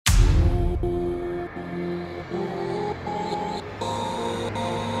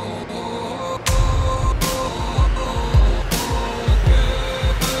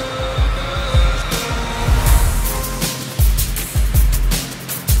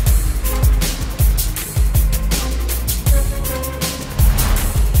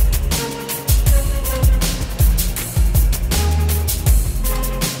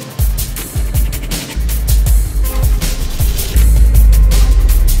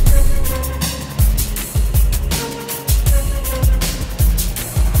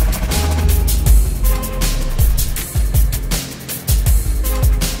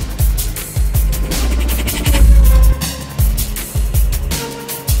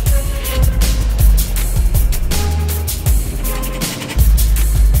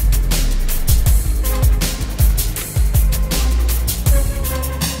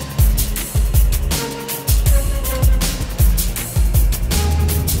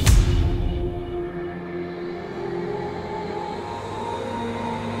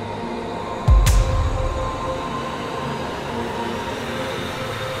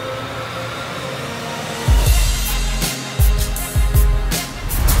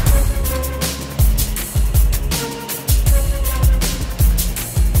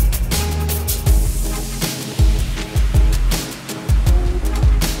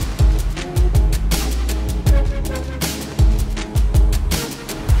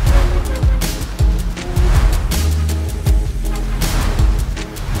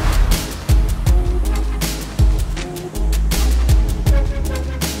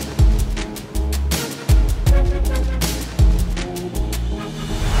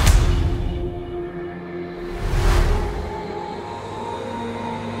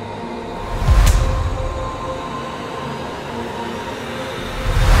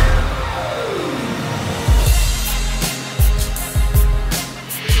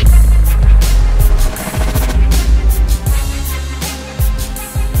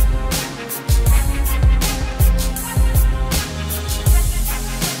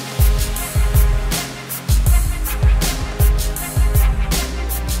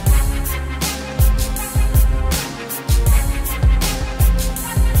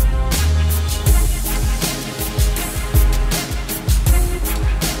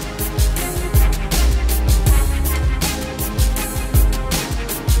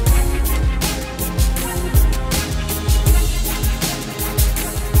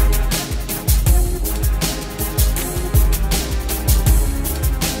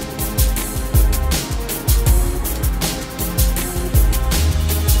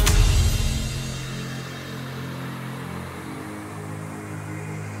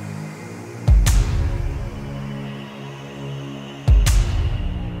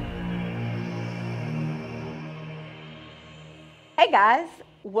Hey guys,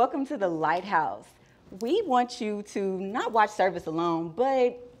 welcome to the Lighthouse. We want you to not watch service alone,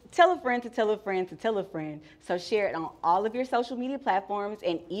 but tell a friend to tell a friend to tell a friend. So share it on all of your social media platforms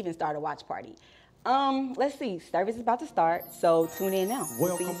and even start a watch party. Let's see, service is about to start, so tune in now.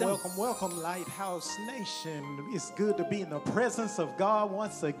 Welcome, Lighthouse Nation. It's good to be in the presence of God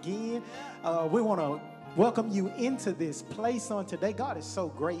once again. We want to welcome you into this place on today. God is so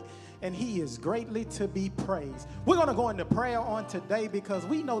great, and He is greatly to be praised. We're going to go into prayer on today because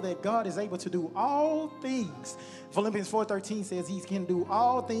we know that God is able to do all things. Philippians 4:13 says He can do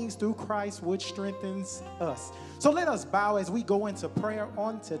all things through Christ, which strengthens us. So let us bow as we go into prayer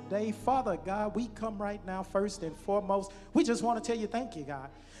on today. Father God, we come right now first and foremost. We just want to tell you thank you, God.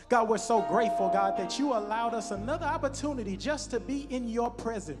 God, we're so grateful, God, that you allowed us another opportunity just to be in your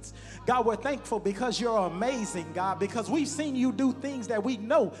presence. God, we're thankful because you're amazing, God, because we've seen you do things that we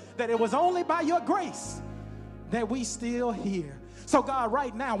know that it was only by your grace that we still here. So, God,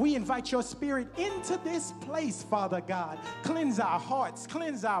 right now, we invite your spirit into this place, Father God. Cleanse our hearts,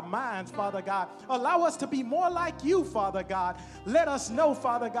 cleanse our minds, Father God. Allow us to be more like you, Father God. Let us know,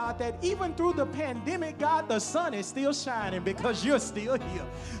 Father God, that even through the pandemic, God, the sun is still shining because you're still here.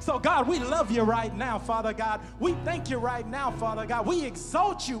 So, God, we love you right now, Father God. We thank you right now, Father God. We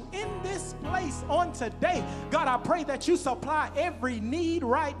exalt you in this place on today. God, I pray that you supply every need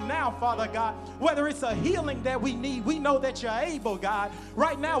right now, Father God. Whether it's a healing that we need, we know that you're able, God.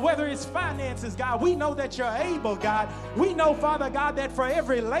 Right now, whether it's finances, God, we know that you're able, God. We know, Father God, that for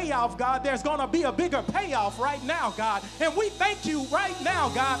every layoff, God, there's going to be a bigger payoff right now, God. And we thank you right now,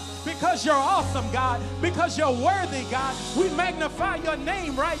 God, because you're awesome, God, because you're worthy, God. We magnify your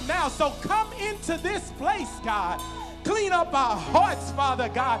name right now. So come into this place, God. Clean up our hearts, Father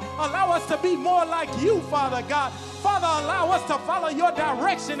God. Allow us to be more like you, Father God. Father, allow us to follow your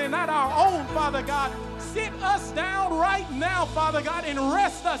direction and not our own, Father God. Sit us down right now, Father God, and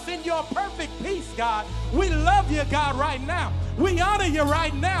rest us in your perfect peace, God. We love you, God, right now. We honor you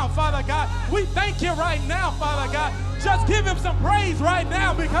right now, Father God. We thank you right now, Father God. Just give him some praise right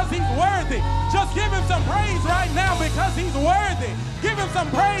now because he's worthy. Just give him some praise right now because he's worthy. Give him some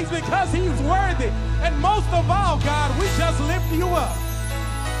praise because he's worthy. And most of all, God, we just lift you up.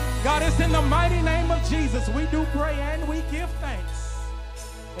 God, it's in the mighty name of Jesus we do pray and we give thanks.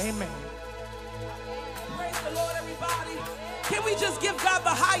 Amen. Praise the Lord, everybody. Can we just give God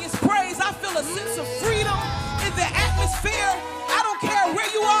the highest praise? I feel a sense of freedom in the atmosphere. I don't care where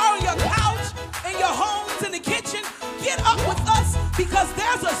you are on your couch, in your homes, in the kitchen. Get up with us because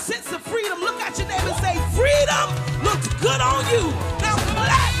there's a sense of freedom. Look at your neighbor and say, freedom looks good on you. Now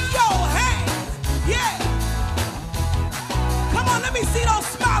clap your hands. Yeah. Come on, let me see those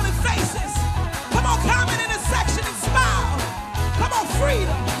smiling faces. Come on, comment in the section and smile. Come on,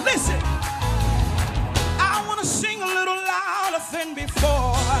 freedom. Listen. I want to sing a little louder than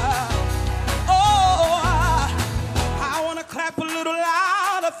before. Oh, I want to clap a little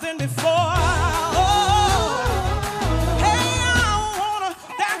louder than before.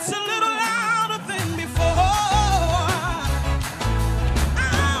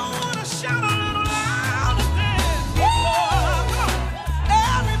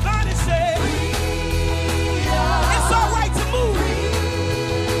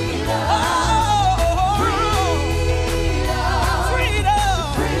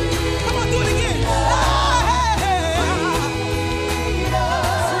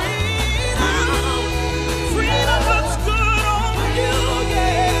 Freedom.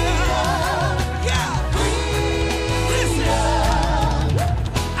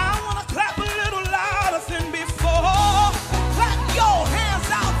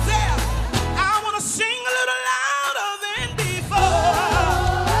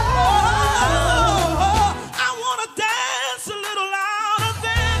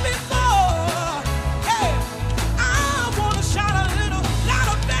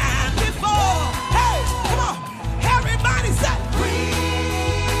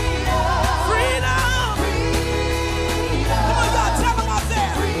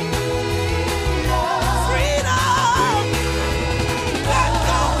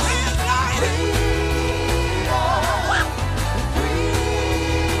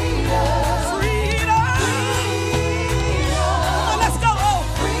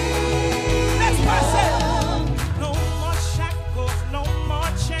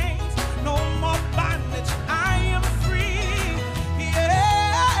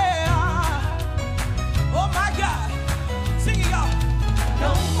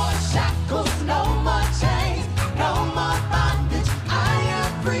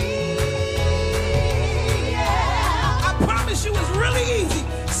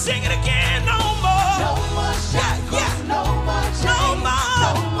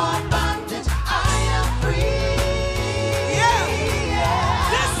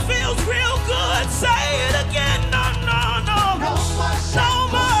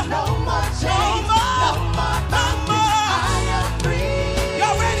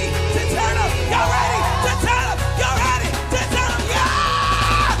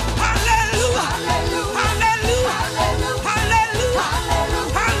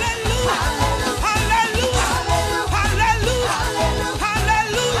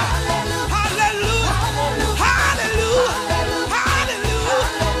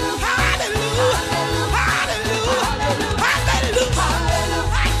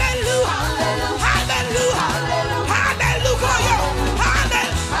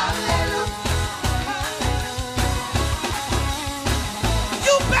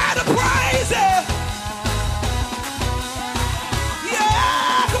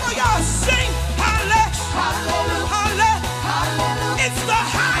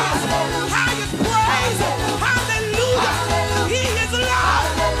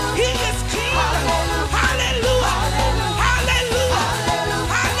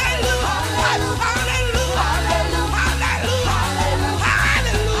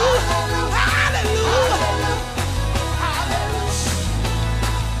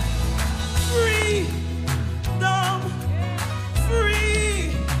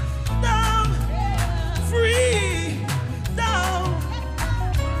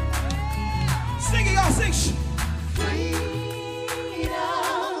 nation.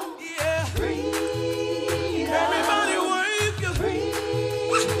 Yeah. Everybody wave your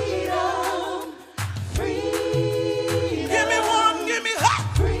Give me one, give me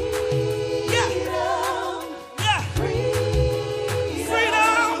hot. Yeah. Yeah.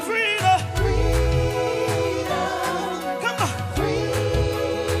 Freedom, freedom. Come on.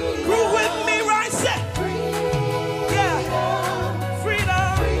 Groove with me, right set. Yeah.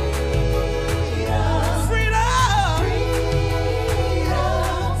 Freedom. Freedom.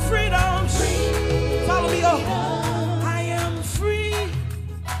 Freedom. Follow me up. I am free.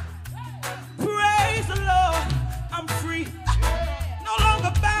 Praise the Lord. I'm free. No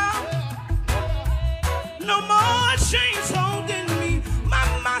longer bound. No more chains holding me.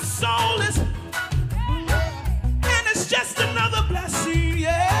 My soul is, and it's just another blessing,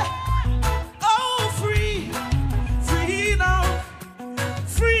 yeah. Oh, free, freedom,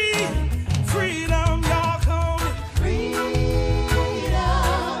 freedom, y'all call me.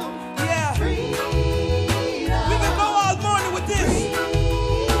 Yeah. We can go all morning with this.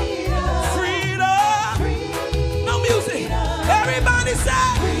 Freedom. No music. Everybody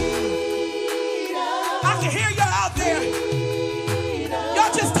say. I can hear y'all out there.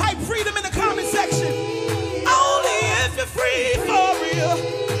 Y'all just type freedom in the comment section. Only if you're free for real.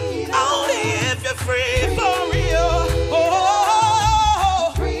 Only if you're free for real. Oh,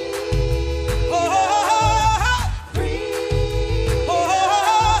 oh, oh, oh, oh,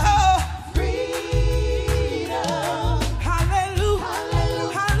 hallelujah,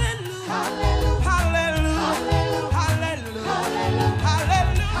 hallelujah, hallelujah, hallelujah,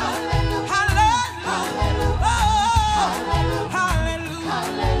 hallelujah.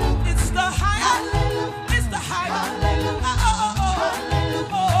 It's the high. It's the high. Oh, oh, oh.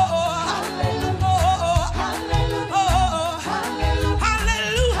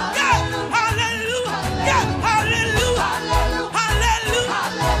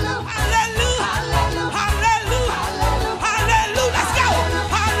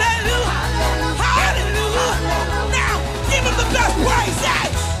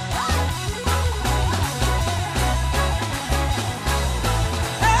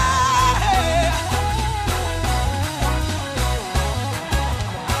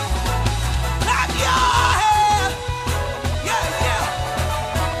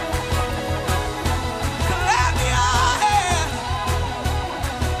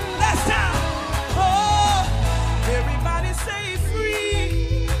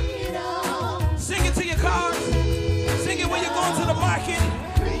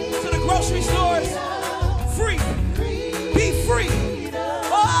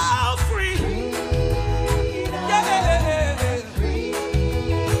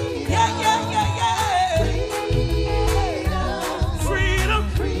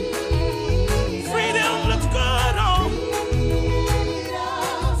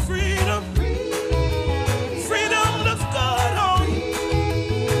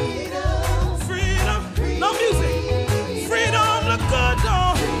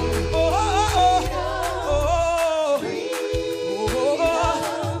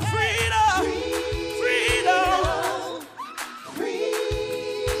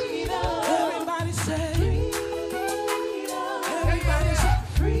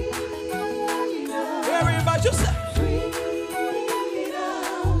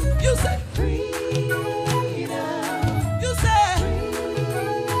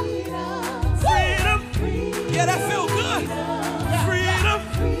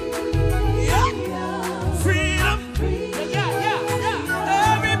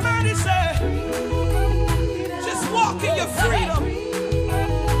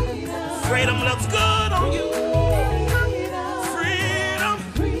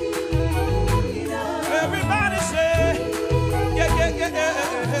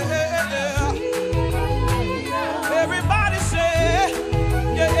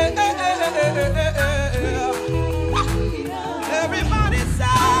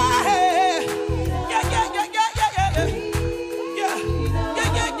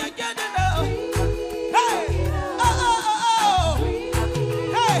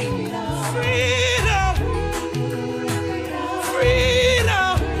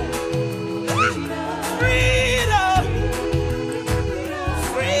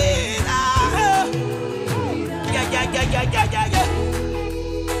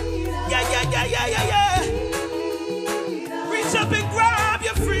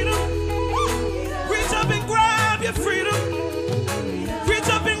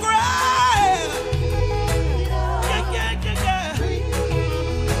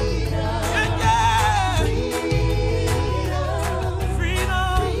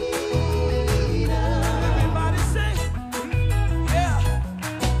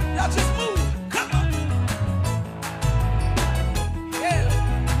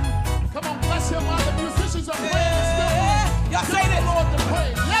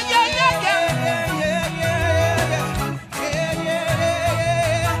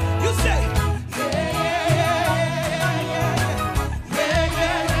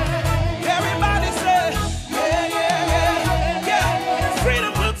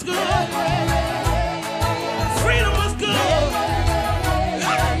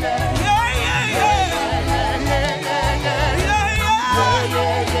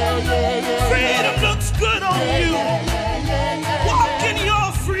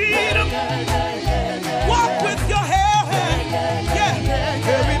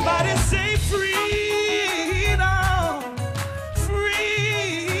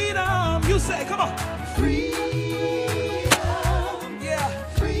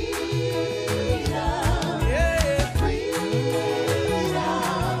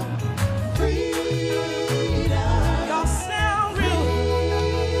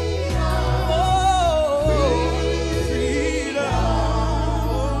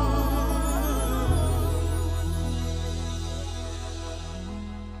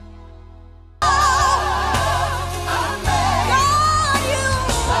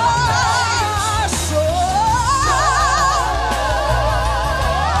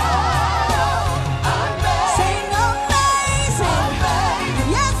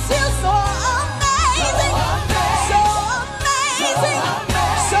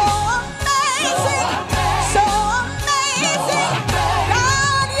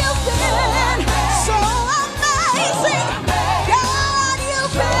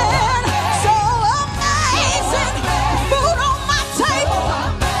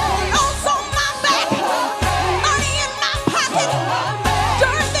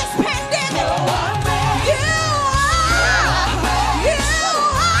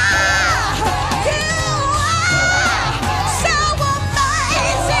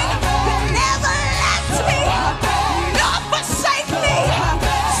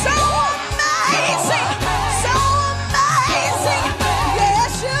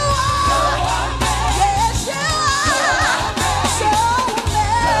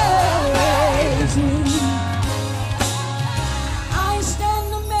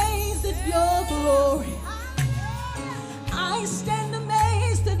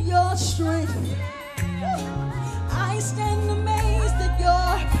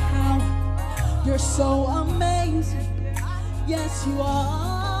 Yes, you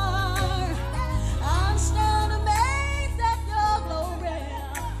are. I stand amazed at your glory.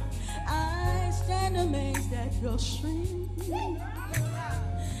 I stand amazed at your strength.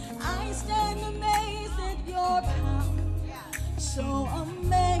 I stand amazed at your power. So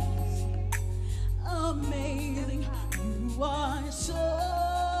amazing, amazing. You are so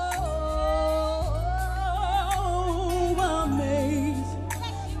amazing.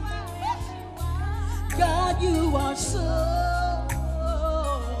 God, you are so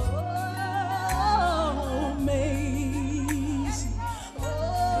amazing. Oh,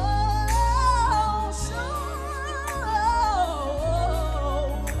 so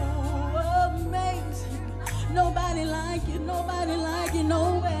amazing. Nobody like you, nobody like you,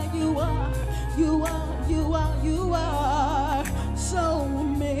 nowhere you are. You are, you are, you are so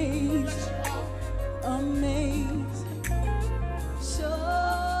amazing. Amazing. So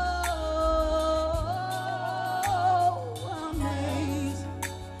amazing,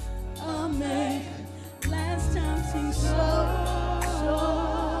 amazing. Last time sing so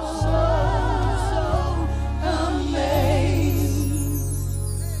amazing.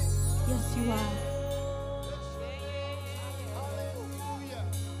 Yes, you are.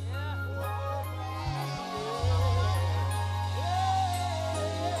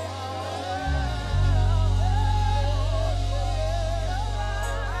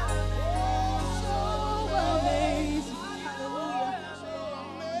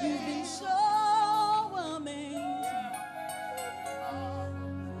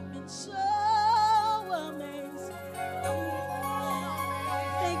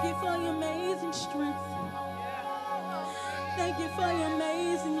 Thank you for your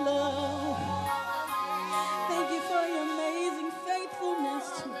amazing love. Thank you for your amazing faithfulness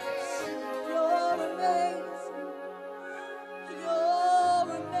to us. You're amazing. You're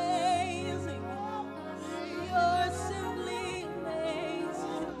amazing. You're simply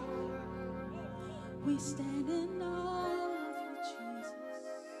amazing. We stand in awe of you, Jesus.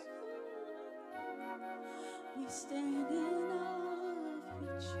 We stand in awe of you,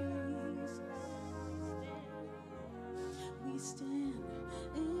 Jesus. We stand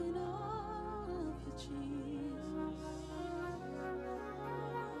in awe of you, Jesus.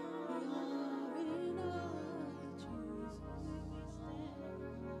 We are in awe of you, Jesus.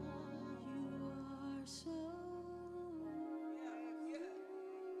 You are so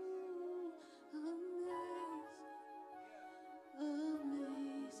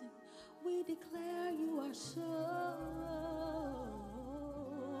amazing. We declare you are so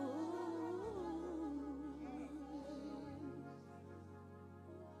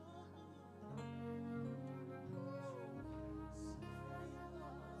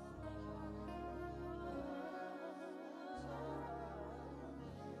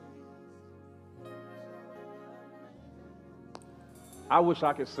I wish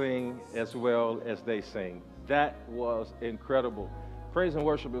I could sing as well as they sing. That was incredible. Praise and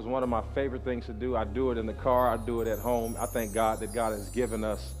worship is one of my favorite things to do. I do it in the car. I do it at home. I thank God that God has given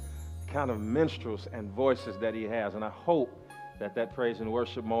us the kind of minstrels and voices that he has. And I hope that that praise and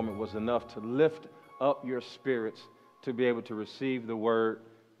worship moment was enough to lift up your spirits to be able to receive the word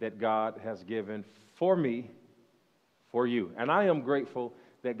that God has given for me, for you. And I am grateful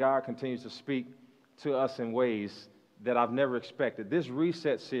that God continues to speak to us in ways that I've never expected. This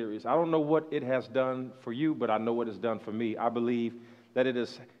reset series, I don't know what it has done for you, but I know what it's done for me. I believe that it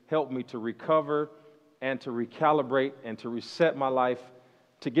has helped me to recover and to recalibrate and to reset my life,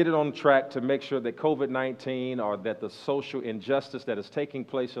 to get it on track, to make sure that COVID-19 or that the social injustice that is taking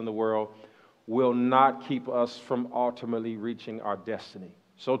place in the world will not keep us from ultimately reaching our destiny.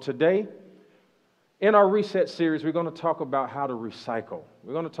 So today, in our reset series, we're going to talk about how to recycle.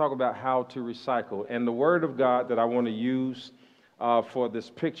 We're going to talk about how to recycle. And the word of God that I want to use for this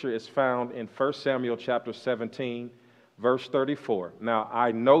picture is found in 1 Samuel chapter 17, verse 34. Now,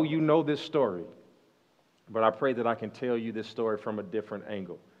 I know you know this story, but I pray that I can tell you this story from a different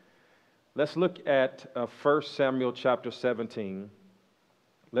angle. Let's look at 1 Samuel chapter 17.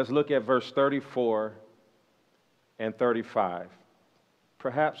 Let's look at verse 34 and 35.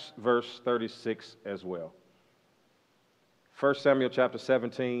 Perhaps verse 36 as well. 1 Samuel chapter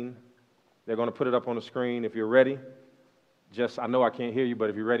 17. They're going to put it up on the screen. If you're ready, I know I can't hear you, but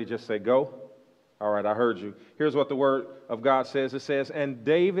if you're ready, just say go. All right, I heard you. Here's what the word of God says. It says, "And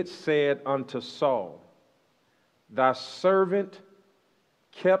David said unto Saul, Thy servant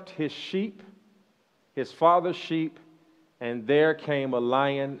kept his sheep, his father's sheep, and there came a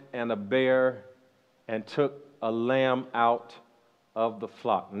lion and a bear and took a lamb out of the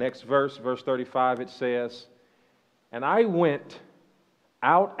flock." Next verse, verse 35, it says, "And I went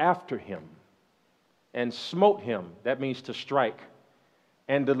out after him and smote him," that means to strike,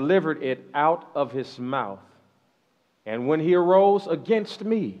 and delivered it out of his mouth. And when he arose against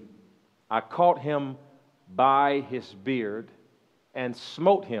me, I caught him by his beard and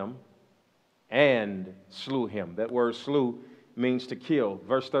smote him and slew him. That word slew means to kill.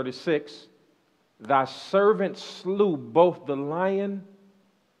 Verse 36, thy servant slew both the lion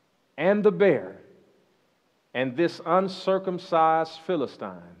and the bear, and this uncircumcised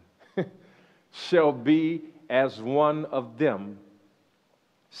Philistine shall be as one of them,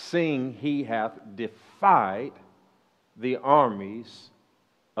 seeing he hath defied the armies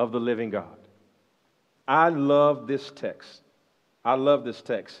of the living God. I love this text. I love this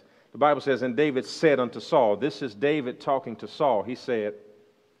text. The Bible says, and David said unto Saul, this is David talking to Saul. He said,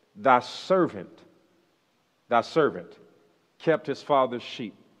 thy servant kept his father's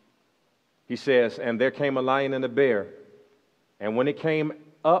sheep. He says, and there came a lion and a bear. And when it came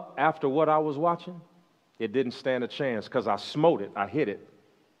up after what I was watching, it didn't stand a chance because I smote it, I hit it,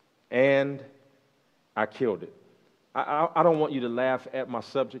 and I killed it. I don't want you to laugh at my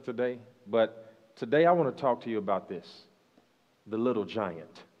subject today, but today I want to talk to you about this, the little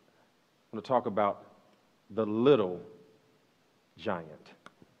giant. I want to talk about the little giant.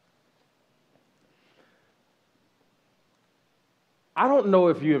 I don't know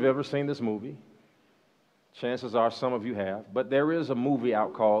if you have ever seen this movie. Chances are some of you have, but there is a movie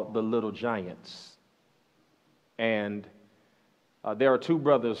out called The Little Giants. And there are two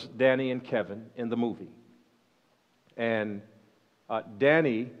brothers, Danny and Kevin, in the movie. And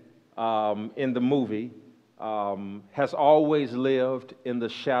Danny, in the movie, has always lived in the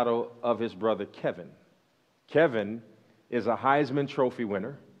shadow of his brother Kevin. Kevin is a Heisman Trophy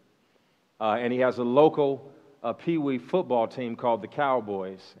winner, and he has a local Pee Wee football team called the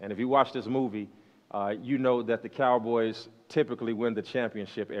Cowboys. And if you watch this movie, you know that the Cowboys typically win the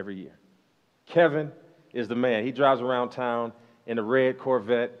championship every year. Kevin is the man. He drives around town in a red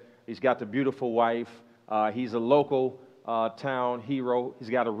Corvette. He's got the beautiful wife. He's a local town hero. He's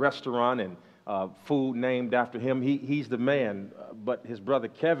got a restaurant and food named after him. He's the man. But his brother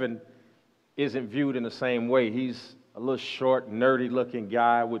Kevin isn't viewed in the same way. He's a little short, nerdy-looking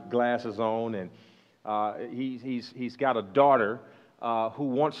guy with glasses on, and he's got a daughter who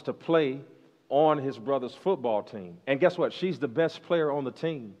wants to play on his brother's football team. And guess what? She's the best player on the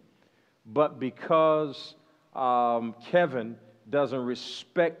team. But because Kevin doesn't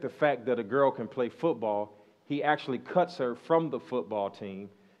respect the fact that a girl can play football, he actually cuts her from the football team,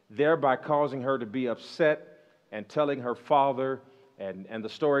 thereby causing her to be upset and telling her father, and the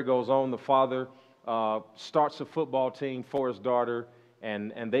story goes on, the father starts a football team for his daughter,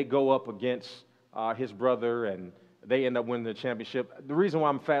 and they go up against his brother, and they end up winning the championship. The reason why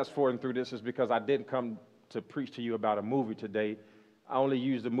I'm fast-forwarding through this is because I didn't come to preach to you about a movie today. I only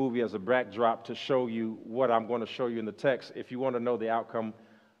used the movie as a backdrop to show you what I'm going to show you in the text. If you want to know the outcome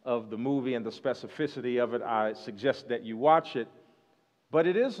of the movie and the specificity of it, I suggest that you watch it. But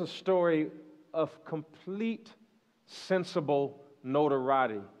it is a story of complete sensible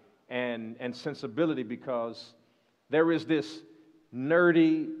notoriety and sensibility, because there is this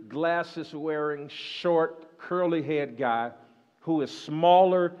nerdy, glasses-wearing, short, curly-haired guy who is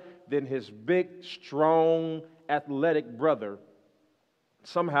smaller than his big, strong, athletic brother.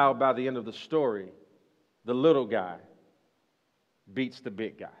 Somehow, by the end of the story, the little guy beats the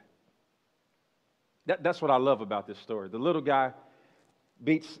big guy. That's what I love about this story. The little guy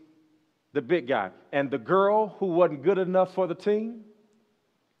beats the big guy. And the girl who wasn't good enough for the team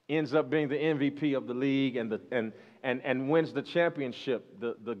ends up being the MVP of the league and wins the championship.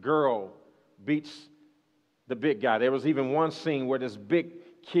 The girl beats the big guy. There was even one scene where this big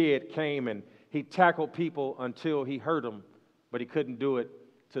kid came and he tackled people until he hurt them, but he couldn't do it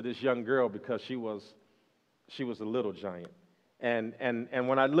to this young girl because she was a little giant. And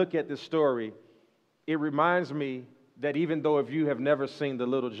when I look at this story, it reminds me that even though if you have never seen The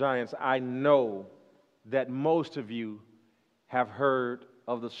Little Giants, I know that most of you have heard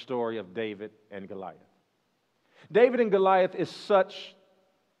of the story of David and Goliath. David and Goliath is such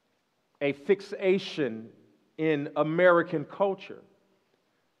a fixation in American culture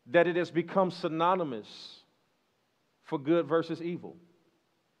that it has become synonymous for good versus evil.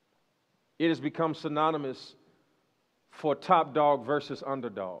 It has become synonymous for top dog versus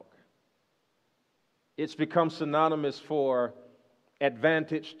underdog. It's become synonymous for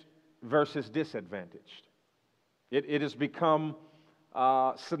advantaged versus disadvantaged. It has become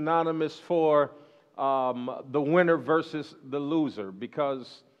synonymous for the winner versus the loser,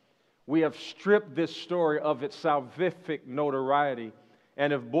 because we have stripped this story of its salvific notoriety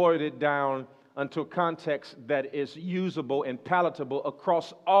and have boiled it down unto a context that is usable and palatable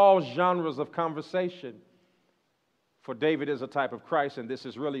across all genres of conversation. For David is a type of Christ, and this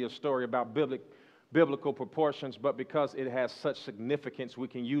is really a story about biblical proportions, but because it has such significance, we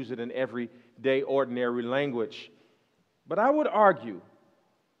can use it in everyday, ordinary language. But I would argue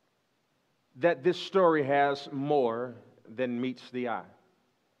that this story has more than meets the eye.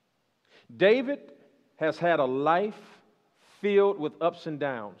 David has had a life filled with ups and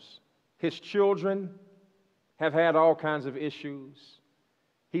downs. His children have had all kinds of issues.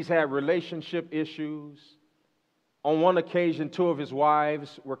 He's had relationship issues. On one occasion, 2 of his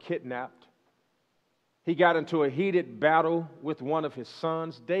wives were kidnapped. He got into a heated battle with one of his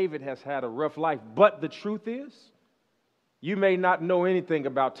sons. David has had a rough life. But the truth is, you may not know anything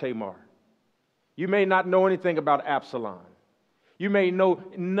about Tamar. You may not know anything about Absalom. You may know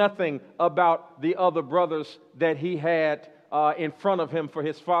nothing about the other brothers that he had in front of him for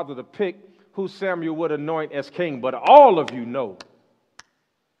his father to pick who Samuel would anoint as king. But all of you know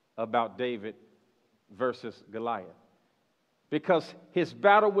about David versus Goliath, because his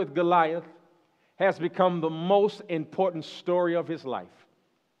battle with Goliath has become the most important story of his life.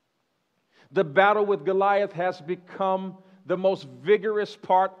 The battle with Goliath has become the most vigorous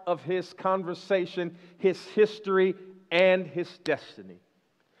part of his conversation, his history, and his destiny.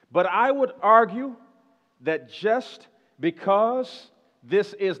 But I would argue that just because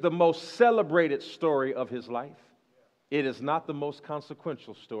this is the most celebrated story of his life, it is not the most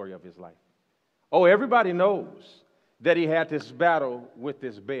consequential story of his life. Oh, everybody knows that he had this battle with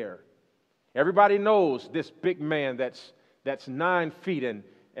this bear. Everybody knows this big man that's 9 feet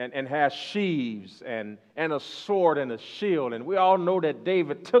and has sheaves and a sword and a shield. And we all know that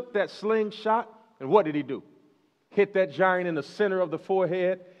David took that slingshot, and what did he do? Hit that giant in the center of the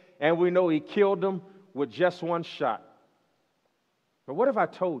forehead, and we know he killed him with just one shot. But what if I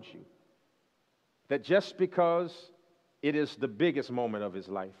told you that just because it is the biggest moment of his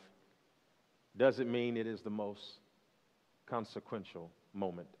life doesn't mean it is the most consequential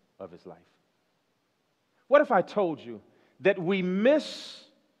moment of his life? What if I told you that we miss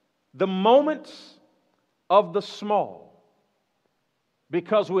the moments of the small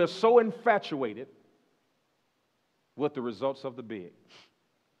because we're so infatuated with the results of the big?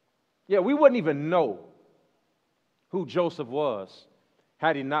 Yeah, we wouldn't even know who Joseph was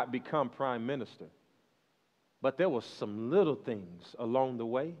had he not become prime minister. But there were some little things along the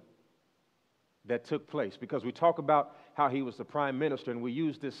way that took place, because we talk about how he was the prime minister, and we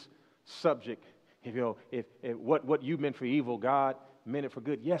use this subject, if what you meant for evil, God meant it for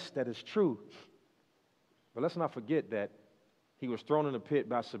good. Yes, that is true. But let's not forget that he was thrown in a pit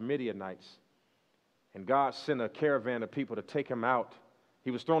by some Midianites, and God sent a caravan of people to take him out. He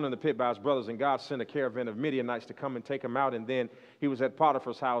was thrown in the pit by his brothers, and God sent a caravan of Midianites to come and take him out. And then he was at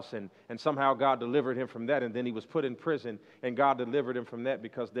Potiphar's house, and somehow God delivered him from that. And then he was put in prison, and God delivered him from that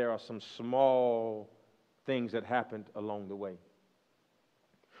because there are some small things that happened along the way.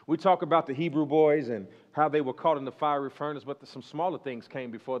 We talk about the Hebrew boys and how they were caught in the fiery furnace, but some smaller things came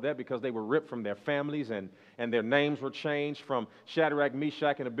before that, because they were ripped from their families, and their names were changed from Shadrach,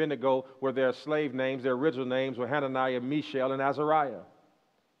 Meshach, and Abednego, were their slave names. Their original names were Hananiah, Mishael, and Azariah.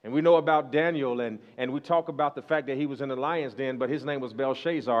 And we know about Daniel, and we talk about the fact that he was in the lion's den, but his name was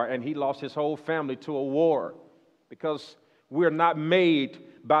Belshazzar, and he lost his whole family to a war, because we're not made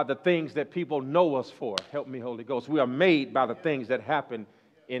by the things that people know us for. Help me, Holy Ghost. We are made by the things that happen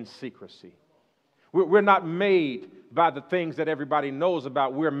in secrecy. We're not made by the things that everybody knows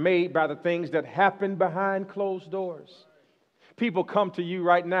about. We're made by the things that happen behind closed doors. People come to you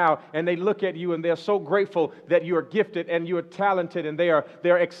right now, and they look at you, and they're so grateful that you're gifted and you're talented, and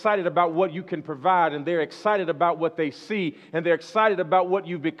they're excited about what you can provide, and they're excited about what they see, and they're excited about what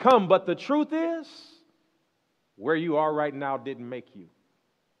you've become. But the truth is, where you are right now didn't make you.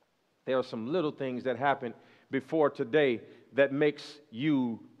 There are some little things that happened before today that makes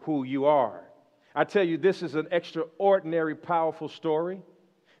you who you are. I tell you, this is an extraordinary, powerful story.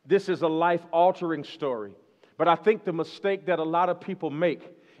 This is a life-altering story. But I think the mistake that a lot of people make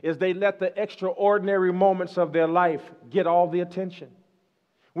is they let the extraordinary moments of their life get all the attention.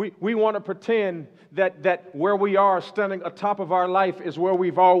 We want to pretend that where we are standing atop of our life is where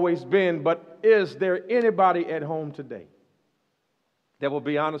we've always been. But is there anybody at home today that will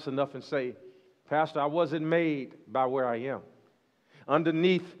be honest enough and say, Pastor, I wasn't made by where I am.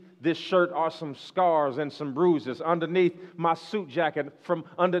 Underneath this shirt are some scars and some bruises. Underneath my suit jacket, from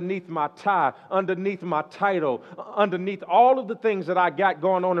underneath my tie, underneath my title, underneath all of the things that I got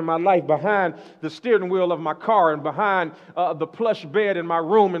going on in my life, behind the steering wheel of my car, and behind the plush bed in my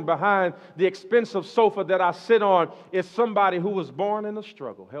room, and behind the expensive sofa that I sit on, is somebody who was born in a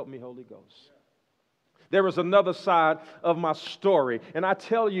struggle. Help me, Holy Ghost. There is another side of my story. And I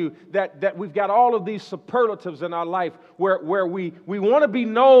tell you that we've got all of these superlatives in our life where we want to be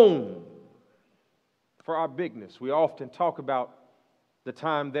known for our bigness. We often talk about the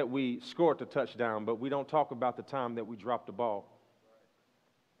time that we scored the touchdown, but we don't talk about the time that we dropped the ball.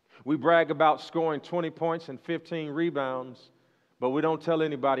 We brag about scoring 20 points and 15 rebounds, but we don't tell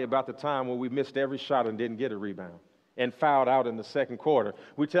anybody about the time when we missed every shot and didn't get a rebound and fouled out in the second quarter.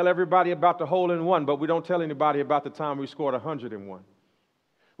 We tell everybody about the hole-in-one, but we don't tell anybody about the time we scored 101.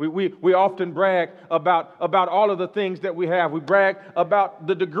 We often brag about all of the things that we have. We brag about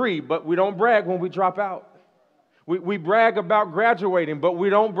the degree, but we don't brag when we drop out. We brag about graduating, but we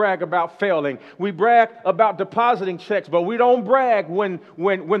don't brag about failing. We brag about depositing checks, but we don't brag when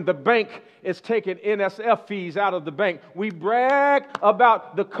the bank is taking NSF fees out of the bank. We brag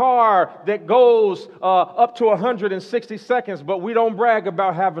about the car that goes up to 160 seconds, but we don't brag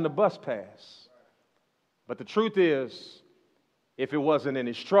about having a bus pass. But the truth is, if it wasn't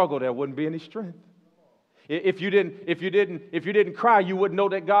any struggle, there wouldn't be any strength. If you didn't cry, you wouldn't know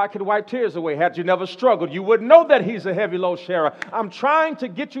that God could wipe tears away. Had you never struggled, you wouldn't know that He's a heavy load sharer. I'm trying to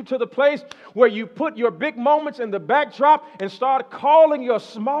get you to the place where you put your big moments in the backdrop and start calling your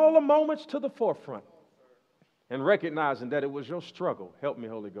smaller moments to the forefront and recognizing that it was your struggle. Help me,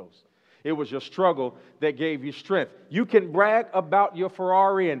 Holy Ghost. It was your struggle that gave you strength. You can brag about your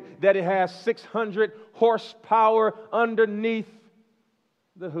Ferrari and that it has 600 horsepower underneath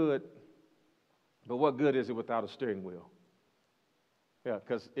the hood. But what good is it without a steering wheel? Yeah,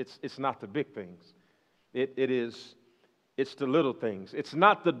 because it's not the big things. It's the little things. It's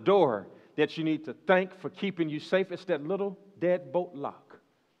not the door that you need to thank for keeping you safe. It's that little deadbolt lock.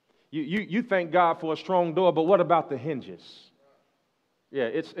 You thank God for a strong door, but what about the hinges? Yeah,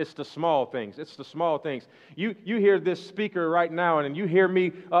 it's the small things. It's the small things. You hear this speaker right now, and you hear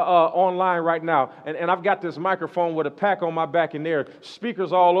me online right now, and I've got this microphone with a pack on my back, and there are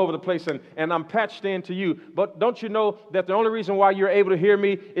speakers all over the place, and I'm patched into you. But don't you know that the only reason why you're able to hear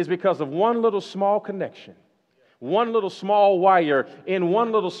me is because of one little small connection, one little small wire in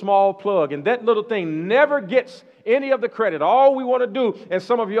one little small plug, and that little thing never gets any of the credit. All we want to do, and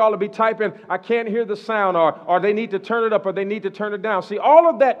some of you all will be typing, I can't hear the sound, or they need to turn it up, or they need to turn it down. See, all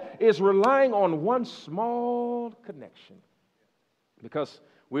of that is relying on one small connection. Because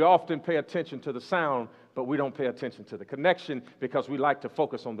we often pay attention to the sound, but we don't pay attention to the connection because we like to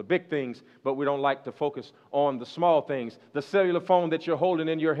focus on the big things, but we don't like to focus on the small things. The cellular phone that you're holding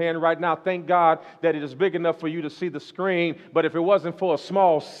in your hand right now, thank God that it is big enough for you to see the screen, but if it wasn't for a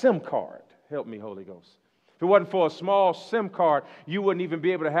small SIM card, help me, Holy Ghost. If it wasn't for a small SIM card, you wouldn't even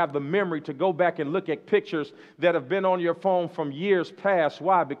be able to have the memory to go back and look at pictures that have been on your phone from years past.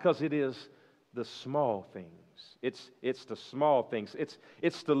 Why? Because it is the small things. It's the small things.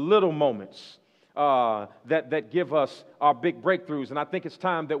 It's the little moments that give us our big breakthroughs. And I think it's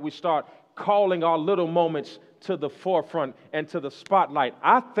time that we start calling our little moments to the forefront and to the spotlight.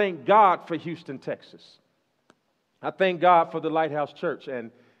 I thank God for Houston, Texas. I thank God for the Lighthouse Church.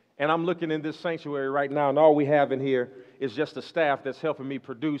 And I'm looking in this sanctuary right now, and all we have in here is just the staff that's helping me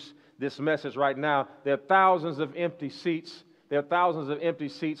produce this message right now. There are thousands of empty seats. There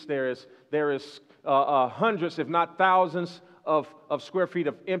is hundreds, if not thousands, of square feet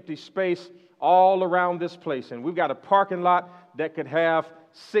of empty space all around this place. And we've got a parking lot that could have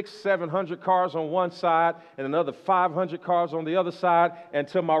 600-700 cars on one side and another 500 cars on the other side. And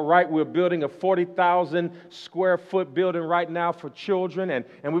to my right, we're building a 40,000 square foot building right now for children.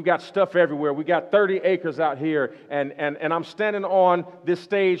 And we've got stuff everywhere. We got 30 acres out here. And I'm standing on this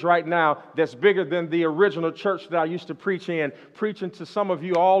stage right now that's bigger than the original church that I used to preach in, preaching to some of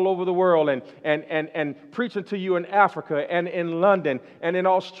you all over the world and preaching to you in Africa and in London and in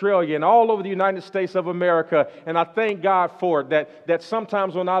Australia and all over the United States of America. And I thank God for it that sometimes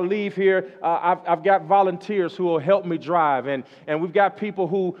when I leave here, I've got volunteers who will help me drive. And we've got people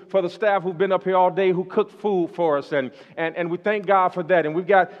who, for the staff who've been up here all day, who cook food for us. And we thank God for that. And we've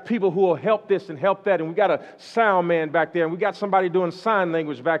got people who will help this and help that. And we've got a sound man back there. And we've got somebody doing sign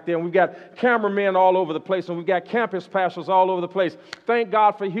language back there. And we've got cameramen all over the place. And we've got campus pastors all over the place. Thank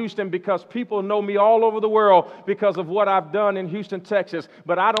God for Houston because people know me all over the world because of what I've done in Houston, Texas.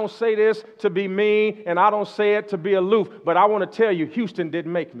 But I don't say this to be mean and I don't say it to be aloof. But I want to tell you, Houston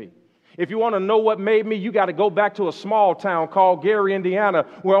didn't make me. If you want to know what made me, you got to go back to a small town called Gary, Indiana,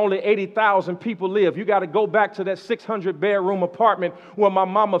 where only 80,000 people live. You got to go back to that 600-bedroom apartment where my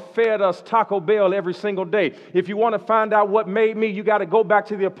mama fed us Taco Bell every single day. If you want to find out what made me, you got to go back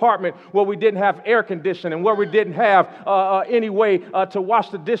to the apartment where we didn't have air conditioning, where we didn't have any way to wash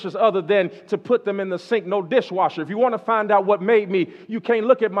the dishes other than to put them in the sink, no dishwasher. If you want to find out what made me, you can't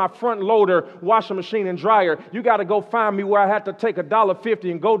look at my front loader, washing machine, and dryer. You got to go find me where I had to take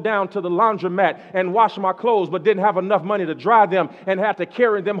 $1.50 and go down to the laundromat and wash my clothes, but didn't have enough money to dry them and had to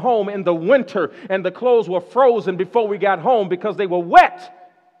carry them home in the winter, and the clothes were frozen before we got home because they were wet.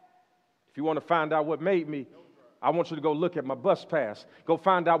 If you want to find out what made me, I want you to go look at my bus pass. Go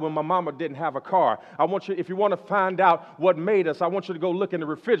find out when my mama didn't have a car. If you want to find out what made us, I want you to go look in the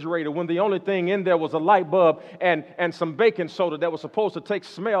refrigerator when the only thing in there was a light bulb and some baking soda that was supposed to take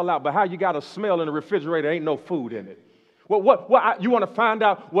smell out. But how you got a smell in the refrigerator? Ain't no food in it. You want to find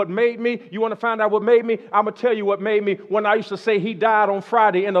out what made me? You want to find out what made me? I'm going to tell you what made me when I used to say he died on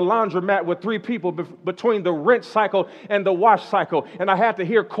Friday in the laundromat with 3 people between the rinse cycle and the wash cycle. And I had to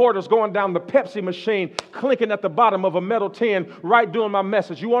hear quarters going down the Pepsi machine, clinking at the bottom of a metal tin right during my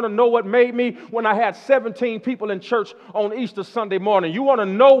message. You want to know what made me? When I had 17 people in church on Easter Sunday morning. You want to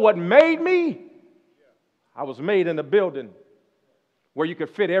know what made me? I was made in a building where you could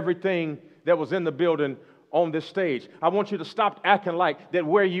fit everything that was in the building on this stage. I want you to stop acting like that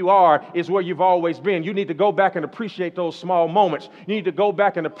where you are is where you've always been. You need to go back and appreciate those small moments. You need to go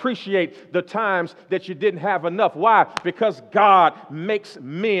back and appreciate the times that you didn't have enough. Why? Because God makes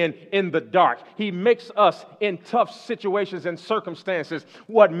men in the dark. He makes us in tough situations and circumstances.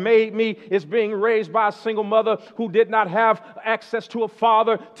 What made me is being raised by a single mother who did not have access to a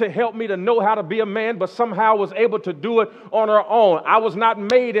father to help me to know how to be a man, but somehow was able to do it on her own. I was not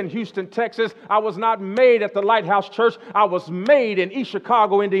made in Houston, Texas. I was not made at the Lighthouse Church. I was made in East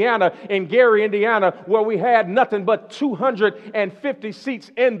Chicago, Indiana, in Gary, Indiana, where we had nothing but 250 seats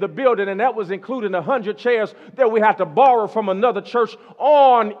in the building, and that was including 100 chairs that we had to borrow from another church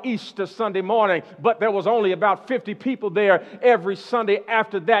on Easter Sunday morning. But there was only about 50 people there every Sunday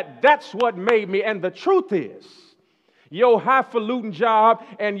after that. That's what made me. And the truth is, your highfalutin job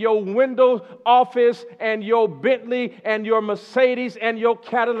and your window office and your Bentley and your Mercedes and your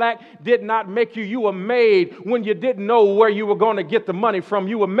Cadillac did not make you. You were made when you didn't know where you were going to get the money from.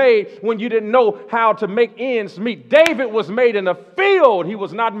 You were made when you didn't know how to make ends meet. David was made in a field. He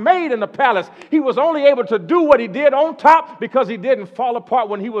was not made in a palace. He was only able to do what he did on top because he didn't fall apart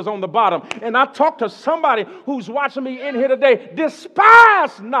when he was on the bottom. And I talked to somebody who's watching me in here today.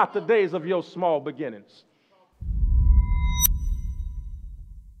 Despise not the days of your small beginnings.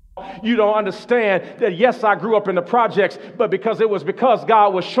 You don't understand that, yes, I grew up in the projects, but because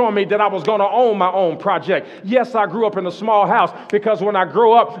God was showing me that I was going to own my own project. Yes, I grew up in a small house because when I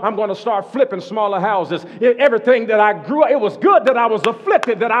grow up, I'm going to start flipping smaller houses. Everything that I grew up, it was good that I was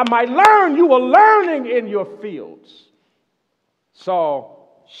afflicted, that I might learn. You were learning in your fields.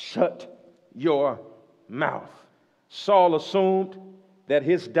 Saul, shut your mouth. Saul assumed that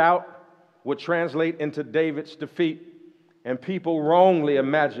his doubt would translate into David's defeat. And people wrongly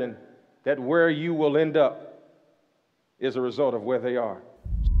imagine that where you will end up is a result of where they are.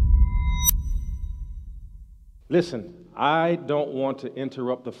 Listen, I don't want to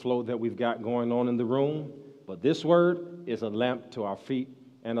interrupt the flow that we've got going on in the room, but this word is a lamp to our feet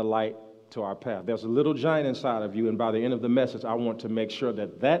and a light to our path. There's a little giant inside of you, and by the end of the message, I want to make sure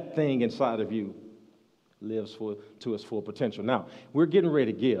that that thing inside of you lives to its full potential. Now, we're getting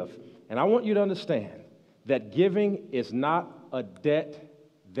ready to give, and I want you to understand that giving is not a debt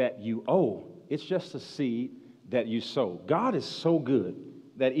that you owe. It's just a seed that you sow. God is so good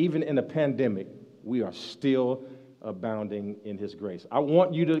that even in a pandemic, we are still abounding in his grace. I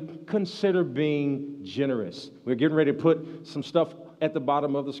want you to consider being generous. We're getting ready to put some stuff at the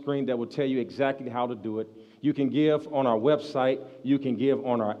bottom of the screen that will tell you exactly how to do it. You can give on our website. You can give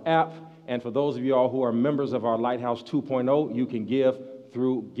on our app. And for those of you all who are members of our Lighthouse 2.0, you can give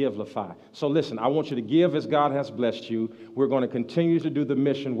through Givelify. So listen, I want you to give as God has blessed you. We're going to continue to do the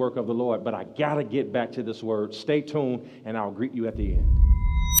mission work of the Lord, but I got to get back to this word. Stay tuned, and I'll greet you at the end.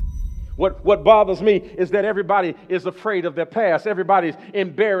 What bothers me is that everybody is afraid of their past. Everybody's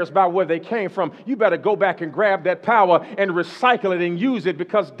embarrassed by where they came from. You better go back and grab that power and recycle it and use it,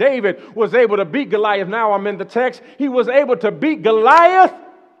 because David was able to beat Goliath. Now I'm in the text. He was able to beat Goliath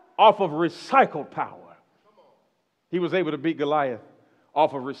off of recycled power. He was able to beat Goliath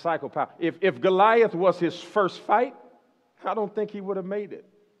off of recycled power. If Goliath was his first fight, I don't think he would have made it.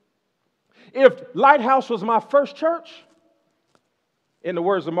 If Lighthouse was my first church, in the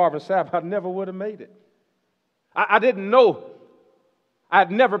words of Marvin Sapp, I never would have made it. I didn't know I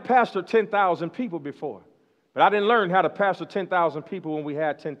had never pastored 10,000 people before. But I didn't learn how to pastor 10,000 people when we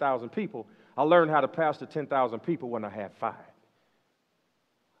had 10,000 people. I learned how to pastor 10,000 people when I had 5.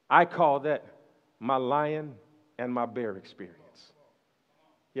 I call that my lion and my bear experience.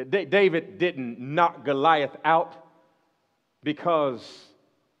 Yeah, David didn't knock Goliath out because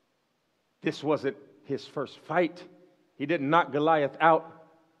this wasn't his first fight. He didn't knock Goliath out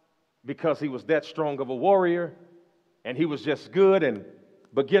because he was that strong of a warrior and he was just good and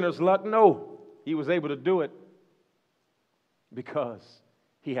beginner's luck. No, he was able to do it because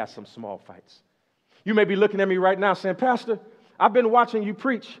he has some small fights. You may be looking at me right now saying, Pastor, I've been watching you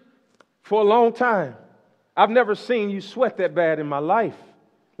preach for a long time. I've never seen you sweat that bad in my life.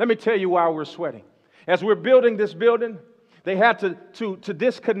 Let me tell you why we're sweating. As we're building this building, they had to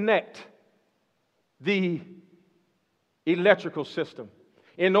disconnect the electrical system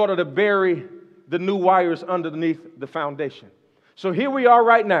in order to bury the new wires underneath the foundation. So here we are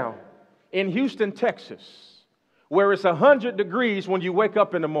right now in Houston, Texas, where it's 100 degrees when you wake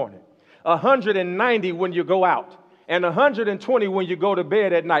up in the morning, 190 when you go out, and 120 when you go to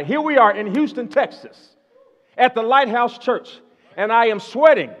bed at night. Here we are in Houston, Texas, at the Lighthouse Church, and I am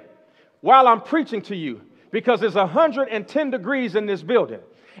sweating while I'm preaching to you because it's 110 degrees in this building.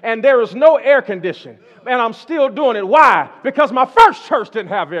 And there is no air conditioning. And I'm still doing it. Why? Because my first church didn't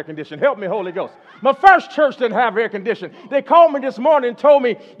have air conditioning. Help me, Holy Ghost. My first church didn't have air conditioning. They called me this morning and told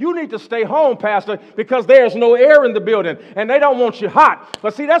me, you need to stay home, Pastor, because there's no air in the building and they don't want you hot.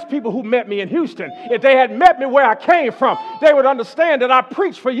 But see, that's people who met me in Houston. If they had met me where I came from, they would understand that I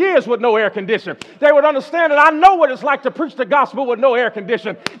preached for years with no air conditioning. They would understand that I know what it's like to preach the gospel with no air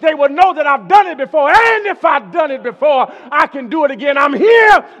conditioning. They would know that I've done it before. And if I've done it before, I can do it again. I'm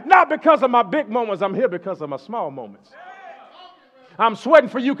here not because of my big moments. I'm here because of my small moments. I'm sweating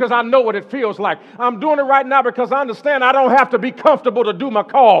for you because I know what it feels like. I'm doing it right now because I understand I don't have to be comfortable to do my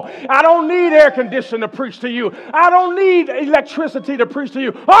call. I don't need air conditioning to preach to you. I don't need electricity to preach to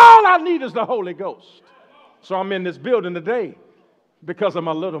you. All I need is the Holy Ghost. So I'm in this building today because of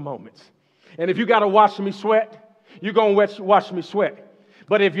my little moments. And if you got to watch me sweat, you're going to watch me sweat.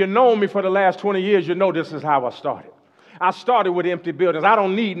 But if you've known me for the last 20 years, you know this is how I started. I started with empty buildings. I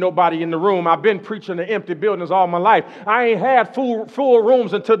don't need nobody in the room. I've been preaching to empty buildings all my life. I ain't had full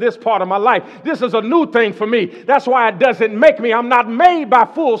rooms until this part of my life. This is a new thing for me. That's why it doesn't make me. I'm not made by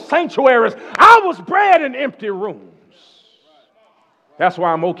full sanctuaries. I was bred in empty rooms. That's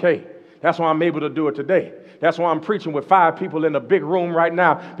why I'm okay. That's why I'm able to do it today. That's why I'm preaching with 5 people in a big room right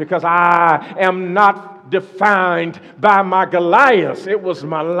now, because I am not defined by my Goliaths. It was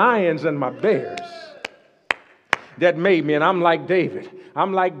my lions and my bears that made me. And I'm like David.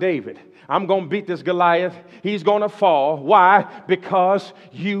 I'm going to beat this Goliath. He's going to fall. Why? Because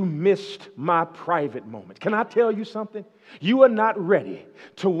you missed my private moment. Can I tell you something? You are not ready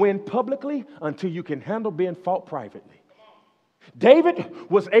to win publicly until you can handle being fought privately. David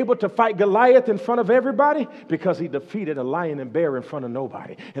was able to fight Goliath in front of everybody because he defeated a lion and bear in front of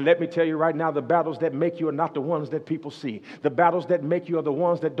nobody. And let me tell you right now, the battles that make you are not the ones that people see. The battles that make you are the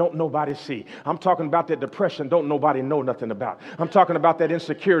ones that don't nobody see. I'm talking about that depression don't nobody know nothing about. I'm talking about that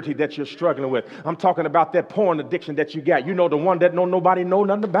insecurity that you're struggling with. I'm talking about that porn addiction that you got. You know, the one that nobody know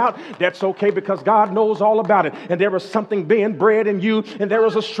nothing about. That's okay because God knows all about it. And there is something being bred in you, and there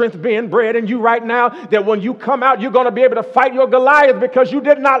is a strength being bred in you right now that when you come out, you're going to be able to fight your Goliath because you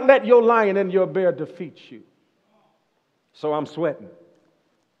did not let your lion and your bear defeat you. So I'm sweating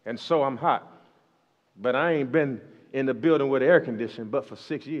and so I'm hot, but I ain't been in the building with air conditioning but for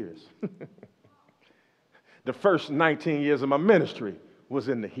 6 years. The first 19 years of my ministry was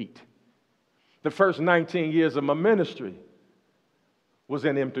in the heat. The first 19 years of my ministry was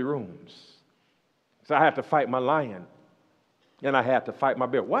in empty rooms. So I had to fight my lion and I had to fight my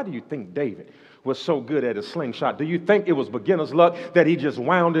bear. Why do you think David was so good at his slingshot? Do you think it was beginner's luck that he just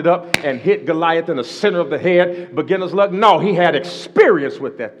wound it up and hit Goliath in the center of the head? Beginner's luck? No, he had experience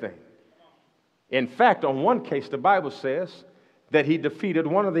with that thing. In fact, on one case, the Bible says that he defeated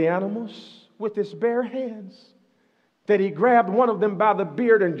one of the animals with his bare hands. That he grabbed one of them by the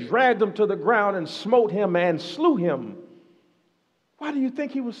beard and dragged him to the ground and smote him and slew him. Why do you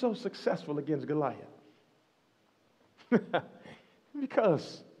think he was so successful against Goliath?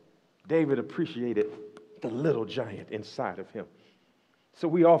 Because David appreciated the little giant inside of him. So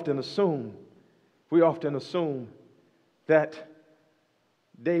we often assume that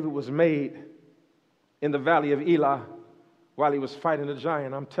David was made in the valley of Elah while he was fighting the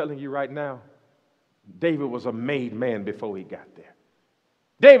giant. I'm telling you right now, David was a made man before he got there.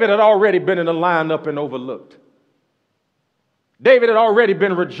 David had already been in the lineup and overlooked. David had already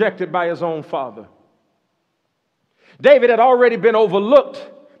been rejected by his own father. David had already been overlooked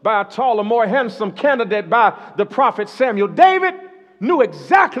by a taller, more handsome candidate by the prophet Samuel. David knew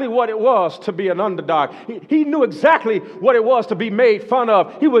exactly what it was to be an underdog. He knew exactly what it was to be made fun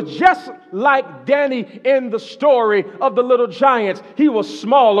of. He was just like Danny in the story of the little giants. He was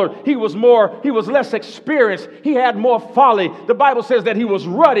smaller. He was less experienced. He had more folly. The Bible says that he was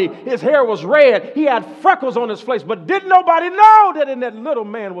ruddy. His hair was red. He had freckles on his face, but didn't nobody know that in that little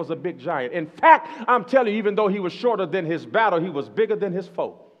man was a big giant. In fact, I'm telling you, even though he was shorter than his battle, he was bigger than his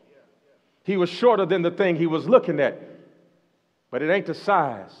foe. He was shorter than the thing he was looking at. But it ain't the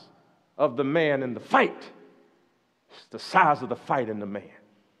size of the man in the fight. It's the size of the fight in the man.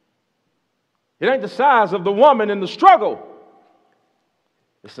 It ain't the size of the woman in the struggle.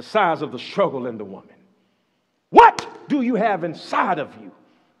 It's the size of the struggle in the woman. What do you have inside of you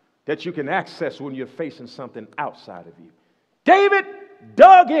that you can access when you're facing something outside of you? David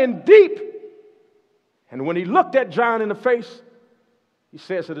dug in deep. And when he looked that giant in the face, he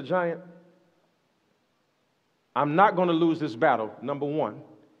says to the giant, I'm not going to lose this battle, number one,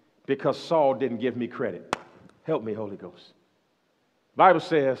 because Saul didn't give me credit. Help me, Holy Ghost. The Bible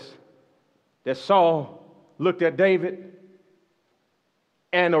says that Saul looked at David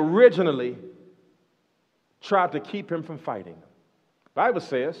and originally tried to keep him from fighting. The Bible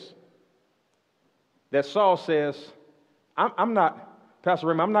says that Saul says, I'm not, Pastor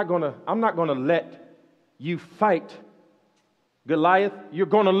Raymond, I'm not going to let you fight Goliath. You're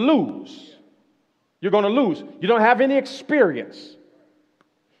going to lose. You're going to lose. You don't have any experience.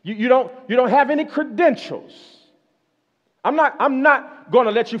 You don't have any credentials. I'm not going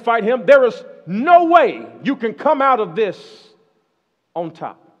to let you fight him. There is no way you can come out of this on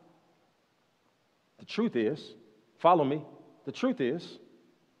top. The truth is, follow me, the truth is,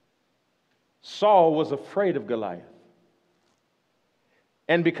 Saul was afraid of Goliath.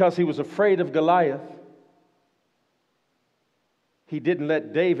 And because he was afraid of Goliath, he didn't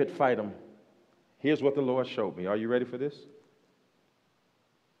let David fight him. Here's what the Lord showed me. Are you ready for this?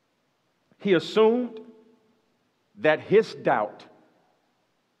 He assumed that his doubt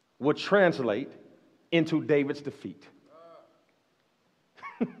would translate into David's defeat.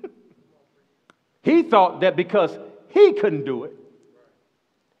 He thought that because he couldn't do it,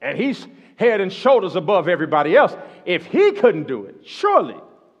 and he's head and shoulders above everybody else, if he couldn't do it, surely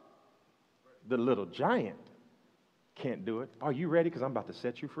the little giant can't do it. Are you ready? Because I'm about to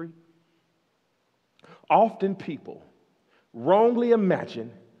set you free. Often people wrongly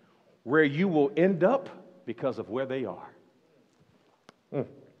imagine where you will end up because of where they are.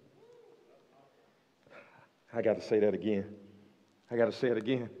 I got to say that again. I got to say it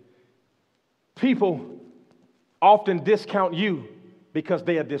again. People often discount you because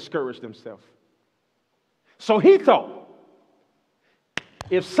they are discouraged themselves. So he thought,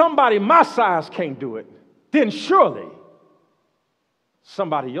 if somebody my size can't do it, then surely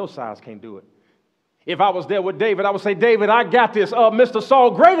somebody your size can't do it. If I was there with David, I would say, David, I got this. Mr.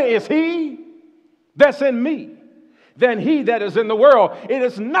 Saul, greater is he that's in me than he that is in the world. It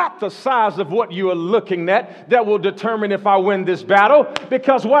is not the size of what you are looking at that will determine if I win this battle,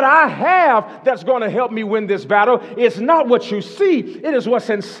 because what I have that's going to help me win this battle is not what you see. It is what's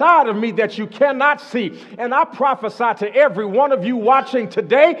inside of me that you cannot see. And I prophesy to every one of you watching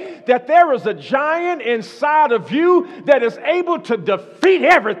today that there is a giant inside of you that is able to defeat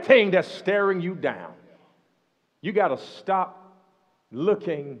everything that's staring you down. You got to stop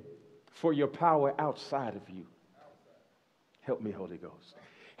looking for your power outside of you. Help me, Holy Ghost.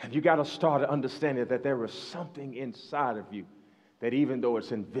 And you got to start understanding that there is something inside of you that even though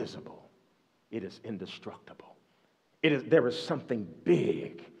it's invisible, it is indestructible. There is something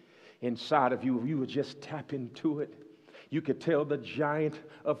big inside of you. If you would just tap into it, you could tell the giant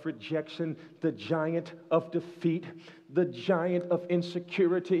of rejection, the giant of defeat, the giant of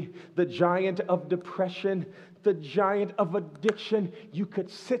insecurity, the giant of depression, the giant of addiction. You could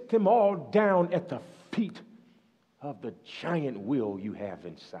sit them all down at the feet of the giant will you have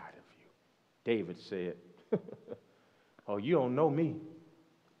inside of you. David said, oh, you don't know me.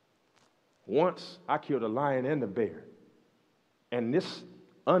 Once I killed a lion and a bear. And this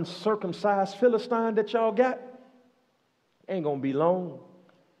uncircumcised Philistine that y'all got ain't going to be long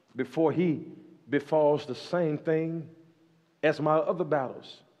before he befalls the same thing as my other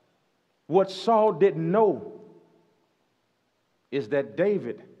battles. What Saul didn't know is that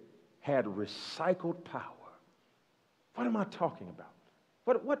David had recycled power. What am I talking about?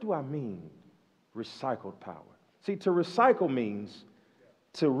 What do I mean, recycled power? See, to recycle means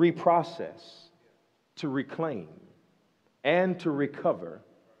to reprocess, to reclaim, and to recover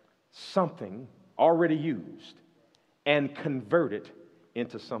something already used and convert it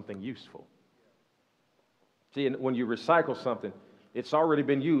into something useful. See, and when you recycle something, it's already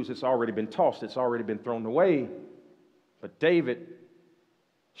been used, it's already been tossed, it's already been thrown away. But David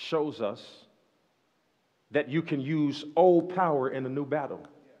shows us that you can use old power in a new battle.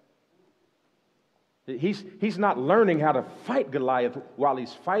 He's not learning how to fight Goliath while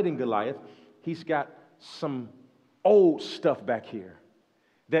he's fighting Goliath. He's got some old stuff back here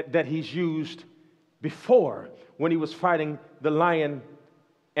that he's used before when he was fighting the lion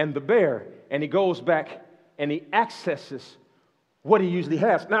and the bear. And he goes back and he accesses what he usually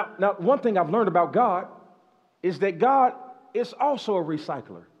has. Now, one thing I've learned about God is that God is also a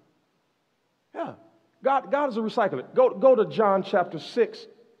recycler. Yeah, God is a recycler. Go to John chapter 6,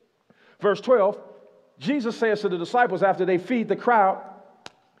 verse 12. Jesus says to the disciples after they feed the crowd,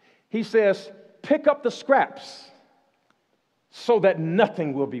 he says, pick up the scraps so that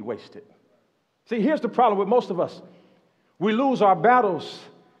nothing will be wasted. See, here's the problem with most of us. We lose our battles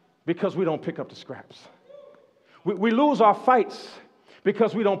because we don't pick up the scraps. We lose our fights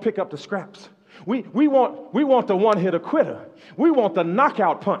because we don't pick up the scraps. We want the one-hitter quitter. We want the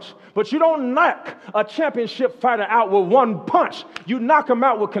knockout punch. But you don't knock a championship fighter out with one punch. You knock him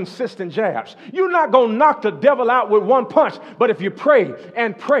out with consistent jabs. You're not going to knock the devil out with one punch. But if you pray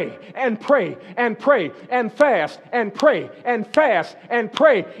and pray and pray and pray and fast and pray and fast and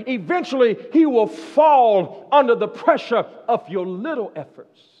pray, eventually he will fall under the pressure of your little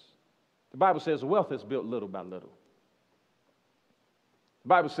efforts. The Bible says wealth is built little by little. The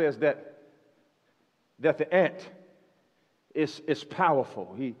Bible says that the ant is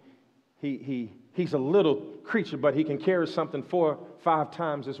powerful. He's a little creature, but he can carry something 4 or 5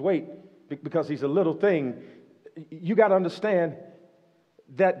 times his weight because he's a little thing. You got to understand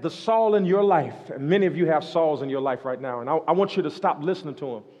that the Saul in your life, and many of you have Sauls in your life right now, and I want you to stop listening to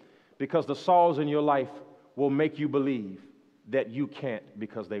them because the Sauls in your life will make you believe that you can't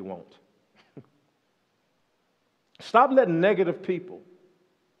because they won't. Stop letting negative people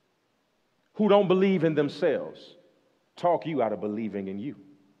who don't believe in themselves talk you out of believing in you.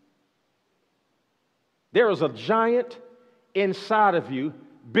 There is a giant inside of you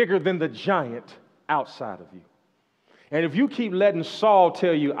bigger than the giant outside of you. And if you keep letting Saul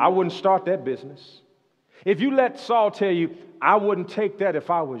tell you, I wouldn't start that business. If you let Saul tell you, I wouldn't take that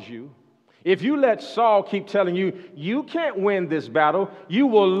if I was you. If you let Saul keep telling you, you can't win this battle, you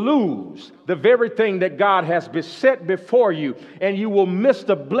will lose the very thing that God has set before you, and you will miss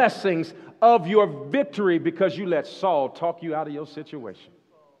the blessings of your victory because you let Saul talk you out of your situation.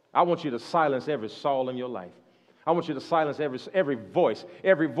 I want you to silence every Saul in your life. I want you to silence every voice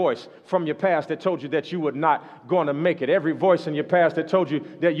from your past that told you that you were not going to make it. Every voice in your past that told you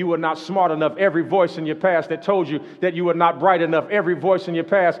that you were not smart enough. Every voice in your past that told you that you were not bright enough. Every voice in your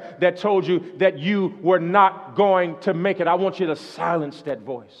past that told you that you were not going to make it. I want you to silence that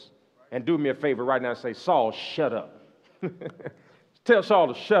voice. And do me a favor right now and say, Saul, shut up. Tell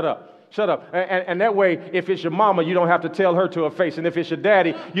Saul to shut up. Shut up. And that way, if it's your mama, you don't have to tell her to her face. And if it's your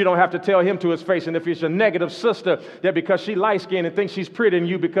daddy, you don't have to tell him to his face. And if it's your negative sister, that because she light-skinned and thinks she's prettier than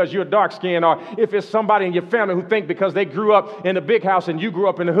you because you're dark-skinned, or if it's somebody in your family who think because they grew up in a big house and you grew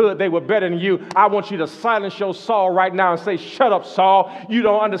up in the hood, they were better than you, I want you to silence your Saul right now and say, shut up, Saul. You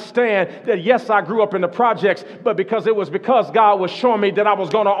don't understand that, yes, I grew up in the projects, but because God was showing me that I was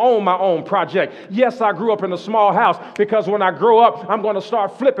going to own my own project. Yes, I grew up in a small house because when I grow up, I'm going to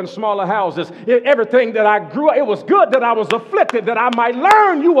start flipping smaller houses. Everything that I grew up, it was good that I was afflicted, that I might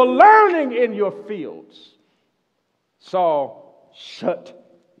learn. You were learning in your fields. Saul,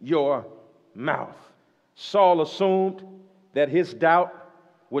 shut your mouth. Saul assumed that his doubt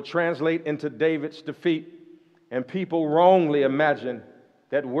would translate into David's defeat, and people wrongly imagine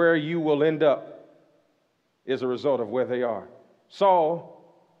that where you will end up is a result of where they are. Saul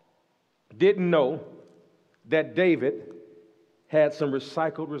didn't know that David had some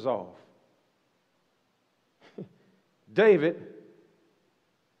recycled resolve. David,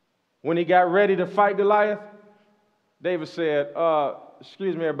 when he got ready to fight Goliath, David said,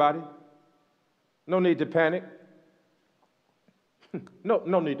 excuse me, everybody. No need to panic.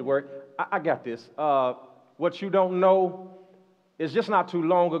 No need to worry. I got this. What you don't know is just not too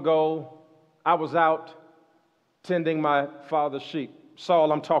long ago, I was out tending my father's sheep.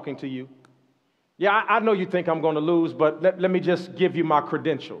 Saul, I'm talking to you. Yeah, I know you think I'm going to lose, but let me just give you my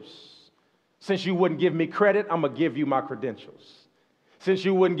credentials. Since you wouldn't give me credit, I'm going to give you my credentials. Since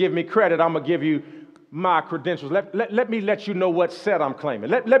you wouldn't give me credit, I'm going to give you my credentials. Let me let you know what set I'm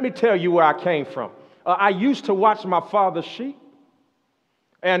claiming. Let me tell you where I came from. I used to watch my father's sheep.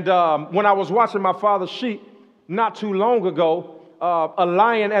 And when I was watching my father's sheep, not too long ago, a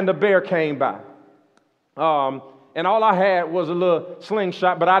lion and a bear came by. And all I had was a little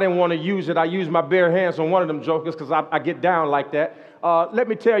slingshot, but I didn't want to use it. I used my bare hands on one of them jokers because I get down like that. Let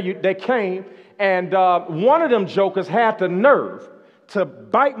me tell you, they came, and one of them jokers had the nerve to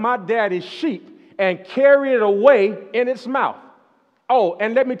bite my daddy's sheep and carry it away in its mouth. Oh,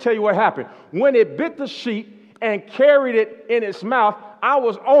 and let me tell you what happened. When it bit the sheep and carried it in its mouth, I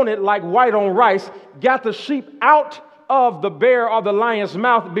was on it like white on rice, got the sheep out of the bear or the lion's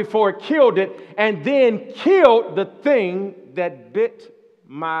mouth before it killed it, and then killed the thing that bit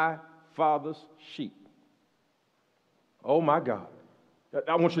my father's sheep. Oh my God.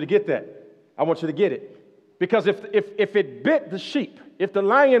 I want you to get that. I want you to get it. Because if it bit the sheep, if the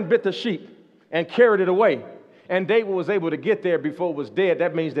lion bit the sheep and carried it away, and David was able to get there before it was dead,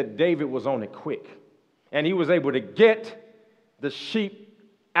 that means that David was on it quick. And he was able to get the sheep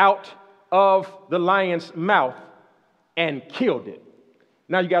out of the lion's mouth and killed it.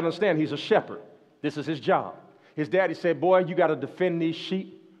 Now you got to understand, he's a shepherd. This is his job. His daddy said, boy, you got to defend these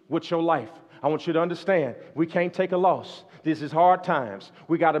sheep with your life. I want you to understand, we can't take a loss. This is hard times.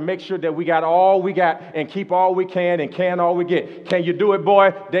 We got to make sure that we got all we got and keep all we can and can all we get. Can you do it,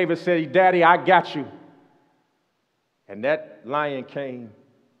 boy? David said, Daddy, I got you. And that lion came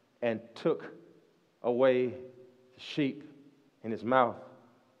and took away the sheep in his mouth.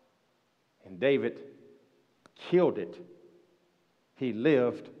 And David killed it. He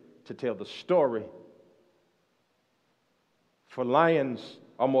lived to tell the story. For lions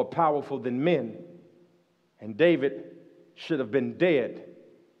are more powerful than men. And David should have been dead,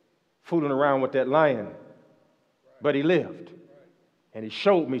 fooling around with that lion. But he lived. And he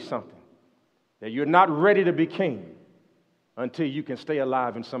showed me something. That you're not ready to be king until you can stay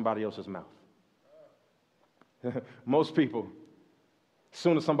alive in somebody else's mouth. Most people, as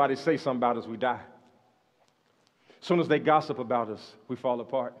soon as somebody says something about us, we die. As soon as they gossip about us, we fall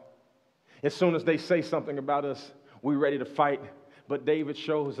apart. As soon as they say something about us, we're ready to fight. But David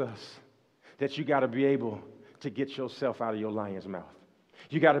shows us that you got to be able to get yourself out of your lion's mouth.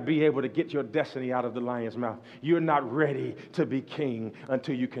 You got to be able to get your destiny out of the lion's mouth. You're not ready to be king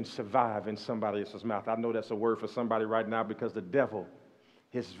until you can survive in somebody else's mouth. I know that's a word for somebody right now because the devil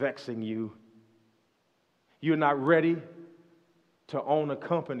is vexing you. You're not ready to own a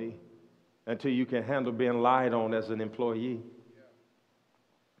company until you can handle being lied on as an employee.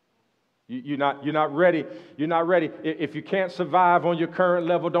 You're not ready. You're not ready. If you can't survive on your current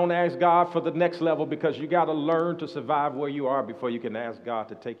level, don't ask God for the next level because you got to learn to survive where you are before you can ask God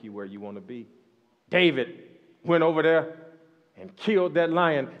to take you where you want to be. David went over there and killed that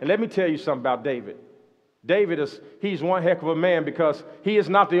lion. And let me tell you something about David. He's one heck of a man because he is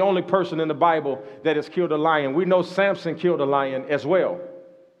not the only person in the Bible that has killed a lion. We know Samson killed a lion as well.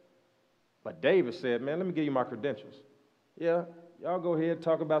 But David said, man, let me give you my credentials. Yeah, y'all go ahead,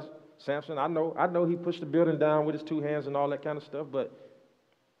 talk about Samson. I know he pushed the building down with his two hands and all that kind of stuff, but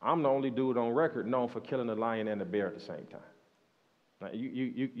I'm the only dude on record known for killing a lion and a bear at the same time. Now,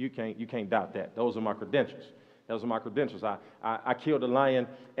 you can't doubt that. Those are my credentials. Those are my credentials. I killed a lion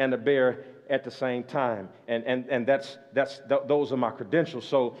and a bear at the same time, and those are my credentials.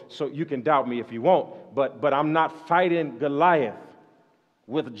 So you can doubt me if you want, but I'm not fighting Goliath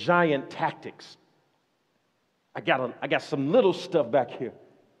with giant tactics. I got some little stuff back here.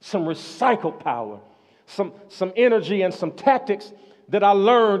 Some recycled power, some energy and some tactics that I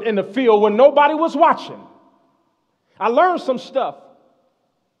learned in the field when nobody was watching. I learned some stuff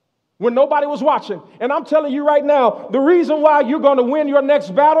when nobody was watching. And I'm telling you right now, the reason why you're going to win your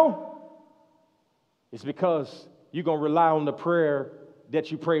next battle is because you're going to rely on the prayer that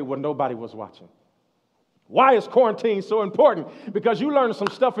you prayed when nobody was watching. Why is quarantine so important? Because you learning some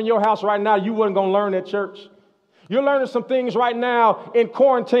stuff in your house right now you wasn't going to learn at church. You're learning some things right now in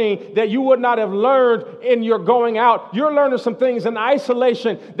quarantine that you would not have learned in your going out. You're learning some things in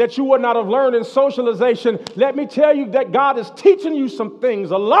isolation that you would not have learned in socialization. Let me tell you that God is teaching you some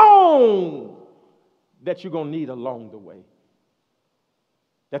things alone that you're going to need along the way.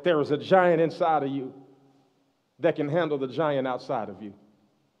 That there is a giant inside of you that can handle the giant outside of you.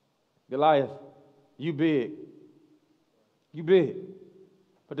 Goliath, you big. You big.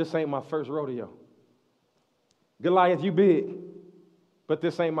 But this ain't my first rodeo. Goliath, you big, but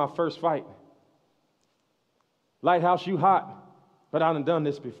this ain't my first fight. Lighthouse, you hot, but I done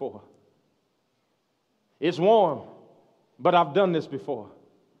this before. It's warm, but I've done this before.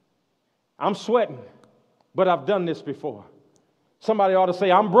 I'm sweating, but I've done this before. Somebody ought to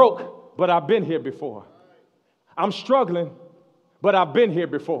say, I'm broke, but I've been here before. I'm struggling, but I've been here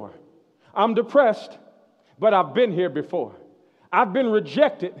before. I'm depressed, but I've been here before. I've been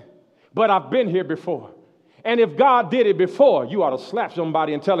rejected, but I've been here before. And if God did it before, you ought to slap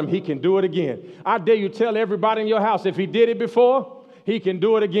somebody and tell him he can do it again. I dare you tell everybody in your house, if he did it before, he can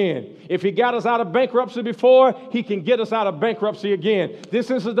do it again. If he got us out of bankruptcy before, he can get us out of bankruptcy again.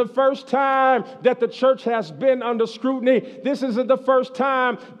 This isn't the first time that the church has been under scrutiny. This isn't the first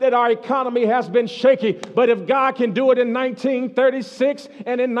time that our economy has been shaky. But if God can do it in 1936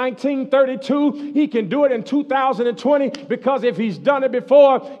 and in 1932, he can do it in 2020, because if he's done it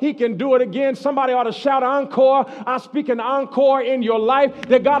before, he can do it again. Somebody ought to shout encore. I speak an encore in your life,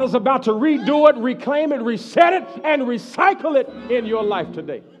 that God is about to redo it, reclaim it, reset it, and recycle it in your life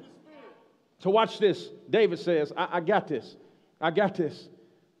today. So watch this. David says, I got this. I got this.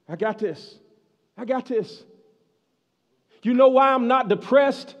 I got this. I got this. You know why I'm not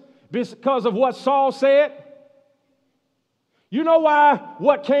depressed? Because of what Saul said. You know why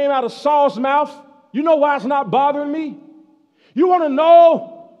what came out of Saul's mouth? You know why it's not bothering me? You want to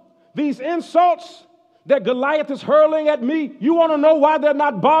know these insults that Goliath is hurling at me? You want to know why they're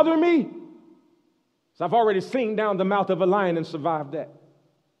not bothering me? So I've already seen down the mouth of a lion and survived that.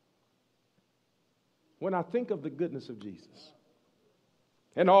 When I think of the goodness of Jesus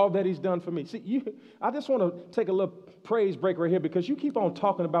and all that he's done for me. See, I just want to take a little praise break right here, because you keep on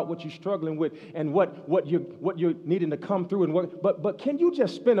talking about what you're struggling with and what you're needing to come through. But can you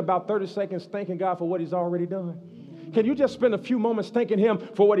just spend about 30 seconds thanking God for what he's already done? Can you just spend a few moments thanking him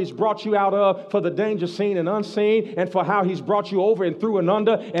for what he's brought you out of, for the danger seen and unseen, and for how he's brought you over and through and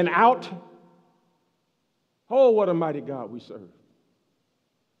under and out? Oh, what a mighty God we serve.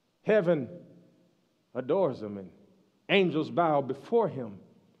 Heaven adores him and angels bow before him.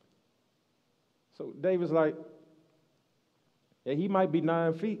 So David's like, yeah, he might be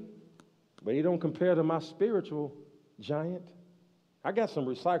 9 feet, but he don't compare to my spiritual giant. I got some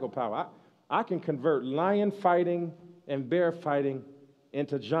recycle power. I can convert lion fighting and bear fighting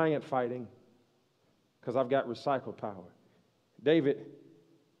into giant fighting, because I've got recycle power. David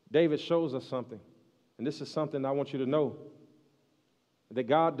shows us something. And this is something I want you to know, that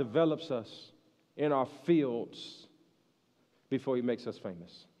God develops us in our fields before he makes us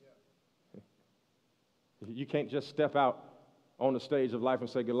famous. You can't just step out on the stage of life and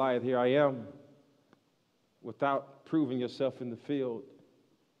say, Goliath, here I am, without proving yourself in the field.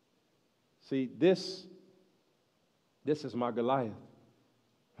 See, this is my Goliath.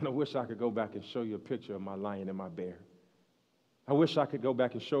 And I wish I could go back and show you a picture of my lion and my bear. I wish I could go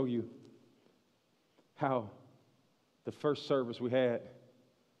back and show you how the first service we had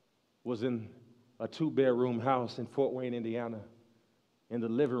was in a 2-bedroom house in Fort Wayne, Indiana, in the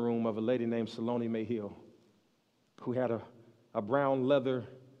living room of a lady named Saloni Mayhill, who had a brown leather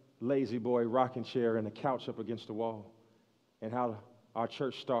lazy boy rocking chair and a couch up against the wall, and how our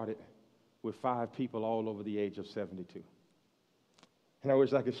church started with 5 people all over the age of 72. And I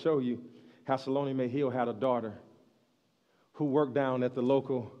wish I could show you how Saloni Mayhill had a daughter who worked down at the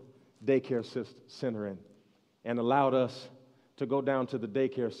local daycare center and allowed us to go down to the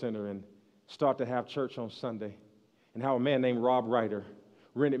daycare center and start to have church on Sunday, and how a man named Rob Ryder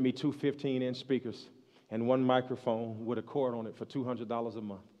rented me 2 15-inch speakers and 1 microphone with a cord on it for $200 a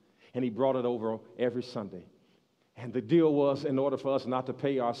month, and he brought it over every Sunday. And the deal was, in order for us not to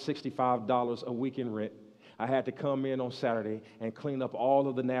pay our $65 a week in rent, I had to come in on Saturday and clean up all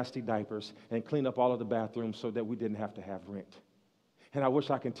of the nasty diapers and clean up all of the bathrooms so that we didn't have to have rent. And I wish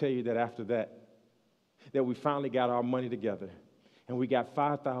I could tell you that after that we finally got our money together, and we got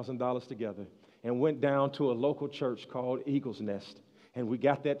 $5,000 together and went down to a local church called Eagle's Nest, and we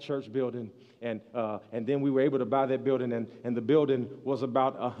got that church building, and then we were able to buy that building, and the building was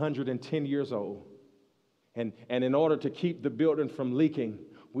about 110 years old. And in order to keep the building from leaking,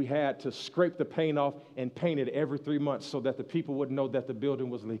 we had to scrape the paint off and paint it every 3 months so that the people would know that the building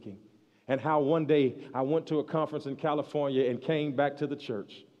was leaking. And how one day I went to a conference in California and came back to the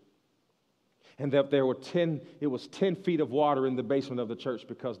church, and that it was 10 feet of water in the basement of the church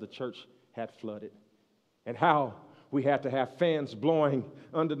because the church had flooded. And how we had to have fans blowing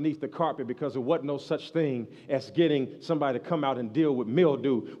underneath the carpet because there wasn't no such thing as getting somebody to come out and deal with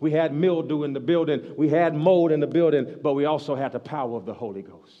mildew. We had mildew in the building, we had mold in the building, but we also had the power of the Holy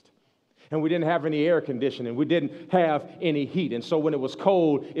Ghost. And we didn't have any air conditioning. We didn't have any heat. And so when it was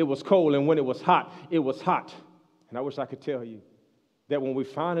cold, and when it was hot, it was hot. And I wish I could tell you that when we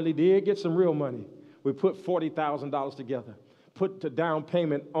finally did get some real money, we put $40,000 together, put the down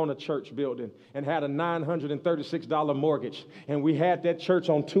payment on a church building and had a $936 mortgage. And we had that church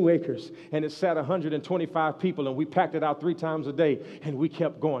on 2 acres and it sat 125 people and we packed it out 3 times a day and we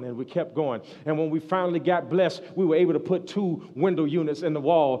kept going and we kept going. And when we finally got blessed, we were able to put 2 window units in the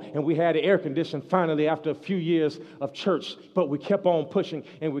wall and we had air conditioning finally after a few years of church. But we kept on pushing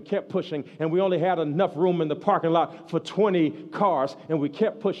and we kept pushing and we only had enough room in the parking lot for 20 cars and we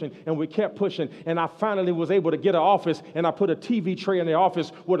kept pushing and we kept pushing. And I finally was able to get an office and I put a TV tray in the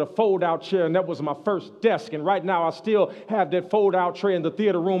office with a fold-out chair, and that was my first desk. And right now I still have that fold-out tray in the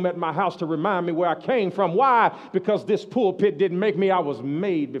theater room at my house to remind me where I came from. Why? Because this pulpit didn't make me. I was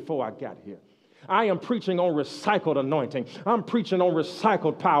made before I got here. I am preaching on recycled anointing. I'm preaching on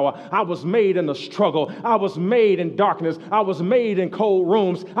recycled power. I was made in the struggle. I was made in darkness. I was made in cold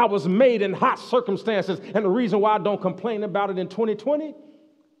rooms. I was made in hot circumstances. And the reason why I don't complain about it in 2020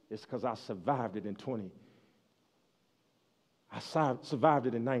 is because I survived it in 2020. I survived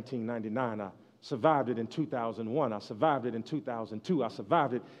it in 1999. I survived it in 2001. I survived it in 2002. I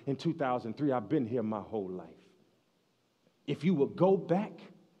survived it in 2003. I've been here my whole life. If you will go back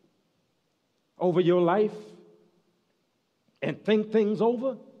over your life and think things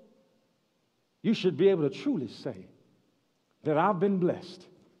over, you should be able to truly say that I've been blessed.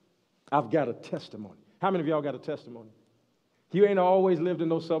 I've got a testimony. How many of y'all got a testimony? You ain't always lived in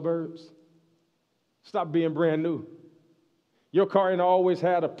those suburbs. Stop being brand new. Your car ain't always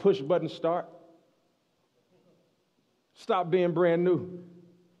had a push-button start. Stop being brand new.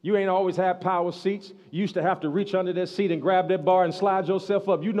 You ain't always had power seats. You used to have to reach under that seat and grab that bar and slide yourself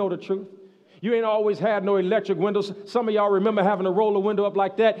up. You know the truth. You ain't always had no electric windows. Some of y'all remember having to roll a window up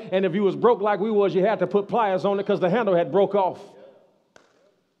like that, and if you was broke like we was, you had to put pliers on it because the handle had broke off.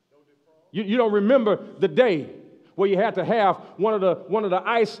 You don't remember the day where you had to have one of the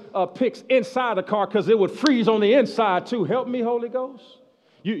ice picks inside the car because it would freeze on the inside too. Help me, Holy Ghost.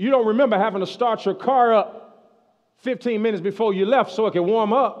 You don't remember having to start your car up 15 minutes before you left so it could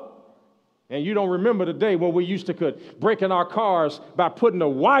warm up. And you don't remember the day when we used to could break in our cars by putting a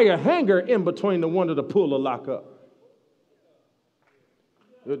wire hanger in between the window to pull the lock up.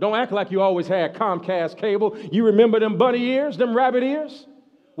 Don't act like you always had Comcast cable. You remember them bunny ears, them rabbit ears,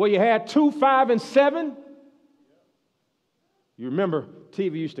 where you had 2, 5, and 7? You remember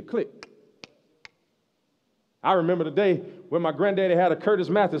TV used to click. I remember the day when my granddaddy had a Curtis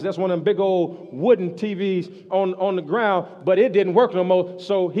Mathis. That's one of them big old wooden TVs on the ground, but it didn't work no more.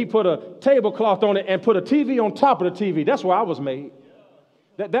 So he put a tablecloth on it and put a TV on top of the TV. That's why I was made.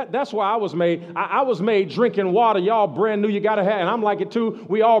 That's why I was made. I was made drinking water. Y'all brand new, you got to have, and I'm like it too.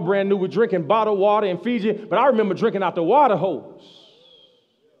 We all brand new. We're drinking bottled water in Fiji, but I remember drinking out the water hose.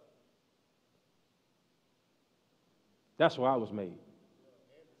 That's why I was made.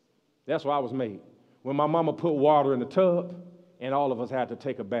 That's why I was made. When my mama put water in the tub, and all of us had to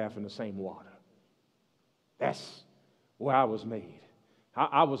take a bath in the same water. That's where I was made.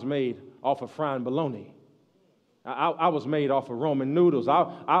 I was made off of frying bologna. I was made off of Roman noodles.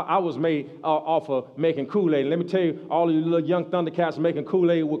 I was made off of making Kool-Aid. Let me tell you, all of you little young Thundercats making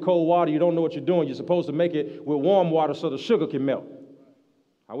Kool-Aid with cold water, you don't know what you're doing. You're supposed to make it with warm water so the sugar can melt.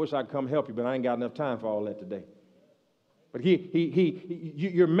 I wish I could come help you, but I ain't got enough time for all that today. But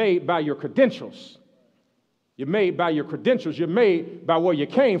you're made by your credentials. You're made by your credentials. You're made by where you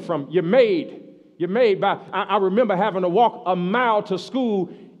came from. You're made by, I remember having to walk a mile to school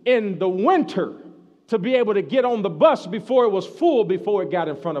in the winter to be able to get on the bus before it was full, before it got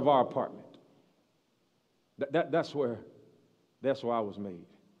in front of our apartment. That's where I was made.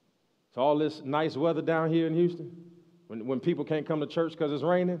 So all this nice weather down here in Houston, when people can't come to church because it's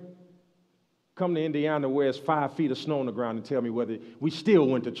raining, come to Indiana where it's 5 feet of snow on the ground and tell me whether we still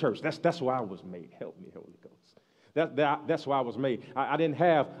went to church. That's why I was made. Help me, Holy Ghost. That's why I was made. I didn't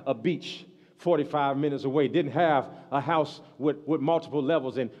have a beach 45 minutes away. Didn't have a house with multiple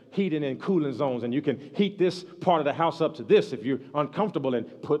levels and heating and cooling zones. And you can heat this part of the house up to this if you're uncomfortable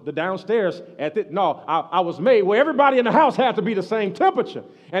and put the downstairs at it. No, I was made where everybody in the house had to be the same temperature.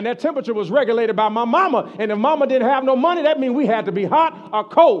 And that temperature was regulated by my mama. And if mama didn't have no money, that means we had to be hot or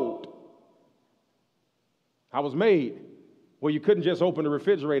cold. I was made where you couldn't just open the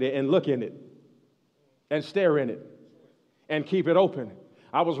refrigerator and look in it and stare in it and keep it open.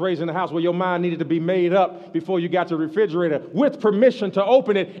 I was raised in a house where your mind needed to be made up before you got to the refrigerator with permission to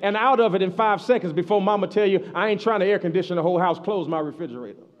open it and out of it in 5 seconds before mama tell you, I ain't trying to air condition the whole house, close my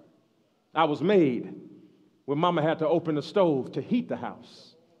refrigerator. I was made where mama had to open the stove to heat the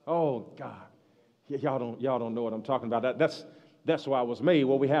house. Oh, God. Y'all don't know what I'm talking about. That's why I was made.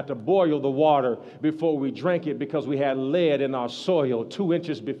 Well, we had to boil the water before we drank it because we had lead in our soil 2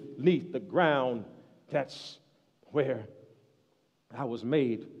 inches beneath the ground. That's where I was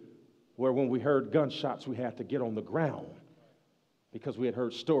made where when we heard gunshots, we had to get on the ground because we had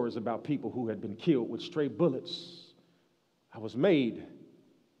heard stories about people who had been killed with stray bullets. I was made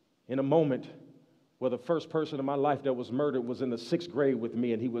in a moment where the first person in my life that was murdered was in the 6th grade with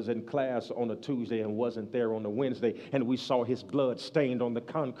me, and he was in class on a Tuesday and wasn't there on a Wednesday, and we saw his blood stained on the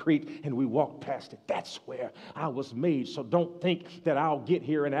concrete, and we walked past it. That's where I was made. So don't think that I'll get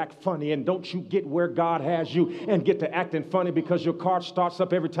here and act funny, and don't you get where God has you and get to acting funny because your car starts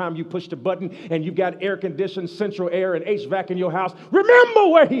up every time you push the button, and you've got air-conditioned central air and HVAC in your house. Remember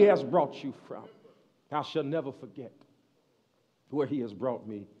where he has brought you from. I shall never forget where he has brought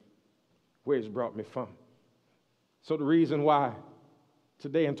me, where he's brought me from. So the reason why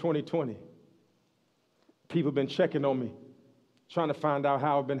today in 2020, people have been checking on me, trying to find out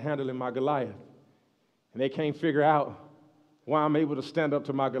how I've been handling my Goliath. And they can't figure out why I'm able to stand up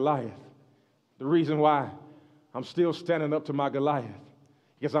to my Goliath. The reason why I'm still standing up to my Goliath,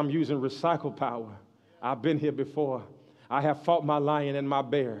 because I'm using recycle power. I've been here before. I have fought my lion and my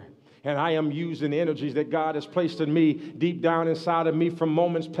bear. And I am using energies that God has placed in me deep down inside of me from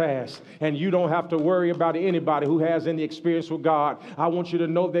moments past. And you don't have to worry about anybody who has any experience with God. I want you to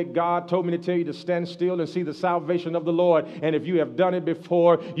know that God told me to tell you to stand still and see the salvation of the Lord. And if you have done it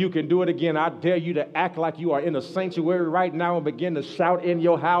before, you can do it again. I dare you to act like you are in a sanctuary right now and begin to shout in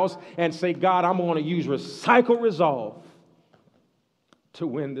your house and say, God, I'm going to use recycle resolve to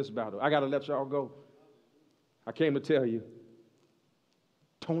win this battle. I got to let y'all go. I came to tell you,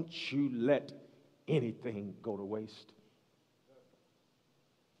 don't you let anything go to waste.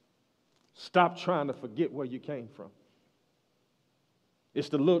 Stop trying to forget where you came from. It's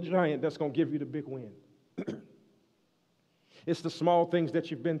the little giant that's going to give you the big win. It's the small things that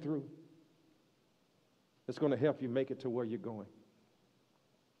you've been through that's going to help you make it to where you're going.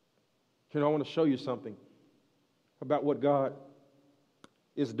 You know, I want to show you something about what God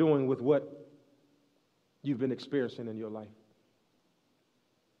is doing with what you've been experiencing in your life.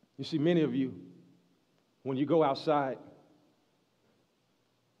 You see, many of you, when you go outside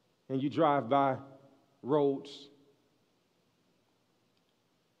and you drive by roads,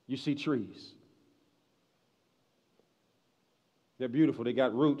 you see trees. They're beautiful. They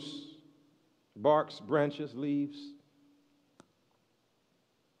got roots, barks, branches, leaves.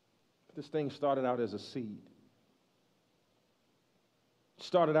 This thing started out as a seed.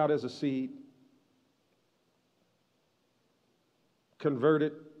 Started out as a seed,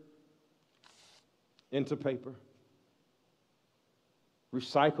 converted into paper,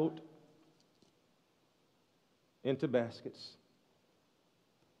 recycled into baskets,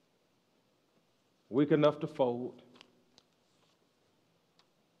 weak enough to fold,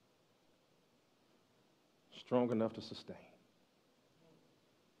 strong enough to sustain.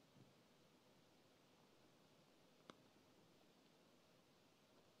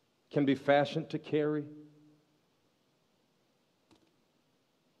 Can be fashioned to carry,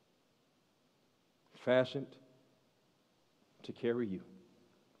 fashioned to carry you.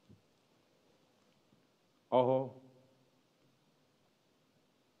 All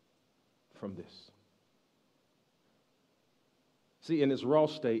from this. See, in its raw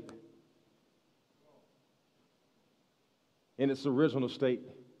state, in its original state,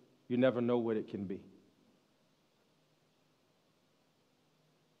 you never know what it can be.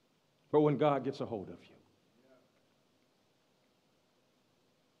 But when God gets a hold of you,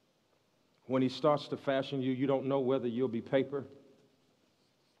 when he starts to fashion you, you don't know whether you'll be paper.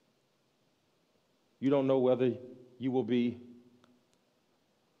 You don't know whether you will be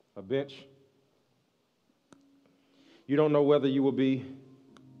a bench. You don't know whether you will be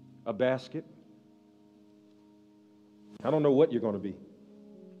a basket. I don't know what you're going to be.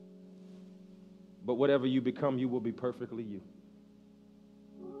 But whatever you become, you will be perfectly you.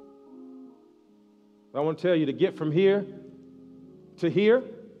 I want to tell you, to get from here to here,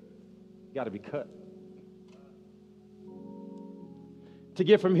 you got to be cut. To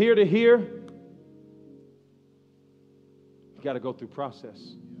get from here to here, you got to go through process.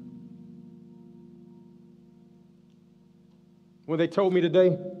 When they told me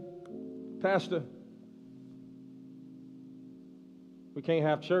today, Pastor, we can't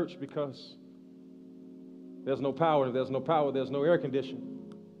have church because there's no power, there's no air conditioning.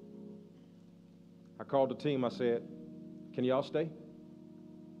 I called the team, I said, can y'all stay?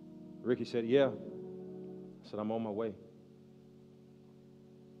 Ricky said, yeah. I said, I'm on my way.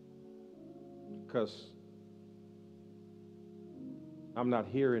 Because I'm not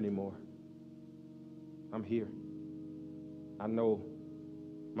here anymore. I'm here. I know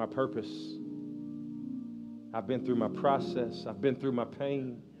my purpose. I've been through my process. I've been through my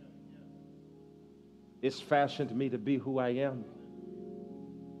pain. It's fashioned me to be who I am.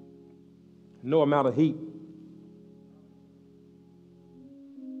 No amount of heat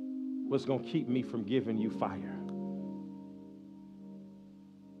was going to keep me from giving you fire.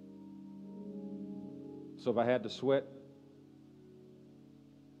 So if I had to sweat,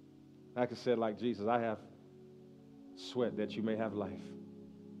 I could say like Jesus, I have sweat that you may have life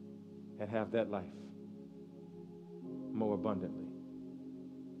and have that life more abundantly.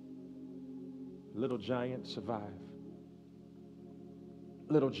 Little giant, survive.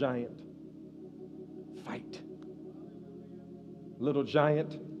 Little giant, fight. Little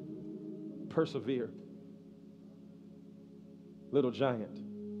giant, persevere. Little giant,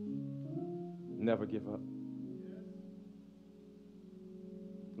 never give up.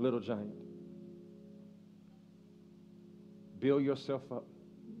 Little giant, build yourself up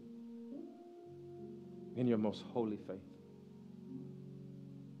in your most holy faith.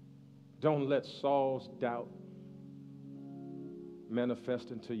 Don't let Saul's doubt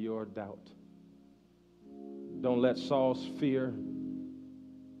manifest into your doubt. Don't let Saul's fear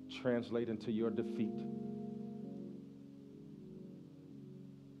translate into your defeat.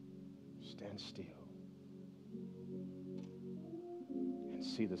 Stand still and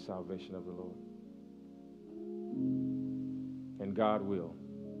see the salvation of the Lord. And God will.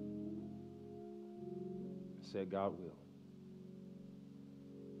 I said God will.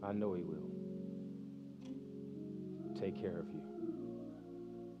 I know he will take care of you.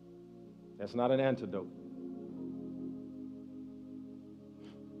 That's not an antidote.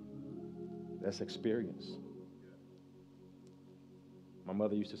 That's experience. My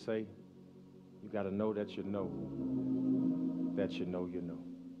mother used to say, you got to know that you know that you know you know.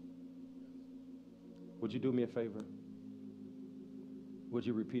 Would you do me a favor? Would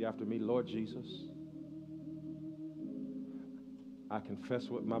you repeat after me? Lord Jesus, I confess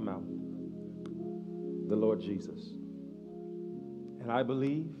with my mouth the Lord Jesus. And I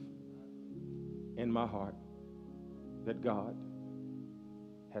believe in my heart that God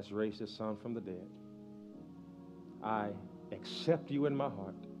has raised his son from the dead. I accept you in my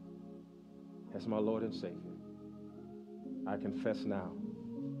heart as my Lord and Savior. I confess now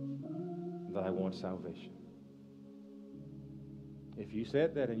that I want salvation. If you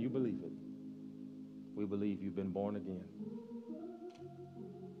said that and you believe it, we believe you've been born again.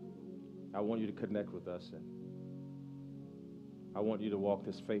 I want you to connect with us, and I want you to walk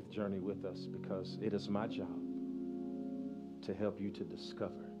this faith journey with us, because it is my job to help you to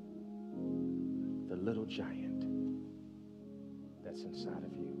discover the little giant that's inside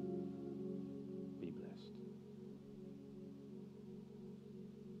of you. Be blessed.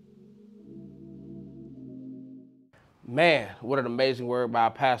 Man, what an amazing word by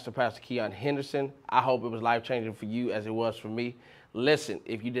Pastor Keion Henderson. I hope it was life-changing for you as it was for me. Listen,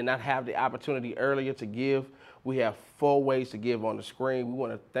 if you did not have the opportunity earlier to give, we have 4 ways to give on the screen. We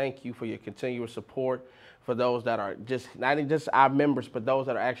want to thank you for your continuous support, for those that are not just our members, but those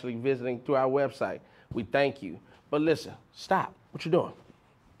that are actually visiting through our website. We thank you. But listen, stop. What you doing?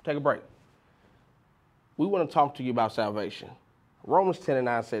 Take a break. We want to talk to you about salvation. Romans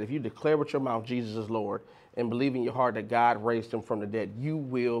 10:9 said, if you declare with your mouth Jesus is Lord and believe in your heart that God raised him from the dead, you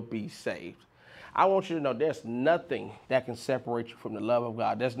will be saved. I want you to know there's nothing that can separate you from the love of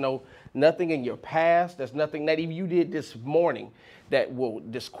God. There's nothing in your past. There's nothing that even you did this morning that will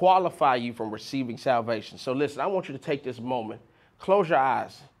disqualify you from receiving salvation. So listen, I want you to take this moment, close your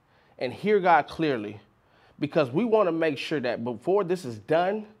eyes, and hear God clearly, because we want to make sure that before this is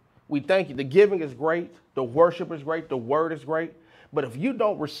done, we thank you. The giving is great. The worship is great. The word is great. But if you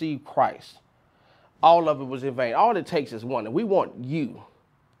don't receive Christ, all of it was in vain. All it takes is one. And we want you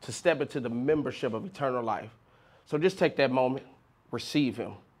to step into the membership of eternal life. So just take that moment, receive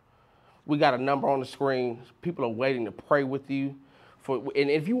him. We got a number on the screen. People are waiting to pray with you. And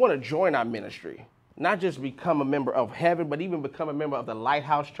if you want to join our ministry, not just become a member of heaven, but even become a member of the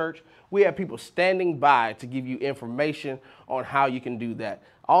Lighthouse Church, we have people standing by to give you information on how you can do that.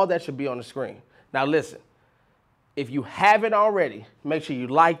 All that should be on the screen. Now listen, if you haven't already, make sure you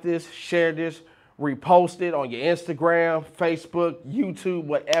like this, share this, repost it on your Instagram, Facebook, YouTube,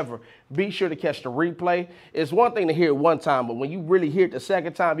 whatever. Be sure to catch the replay. It's one thing to hear it one time, but when you really hear it the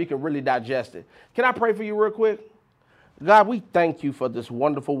second time, you can really digest it. Can I pray for you real quick? God, we thank you for this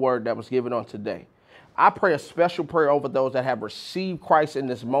wonderful word that was given on today. I pray a special prayer over those that have received Christ in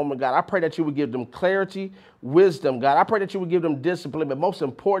this moment, God. I pray that you would give them clarity, wisdom, God. I pray that you would give them discipline, but most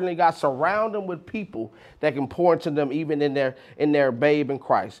importantly, God, surround them with people that can pour into them even in their babe in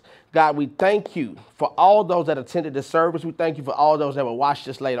Christ. God, we thank you for all those that attended the service. We thank you for all those that will watch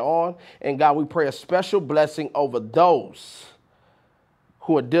this later on. And God, we pray a special blessing over those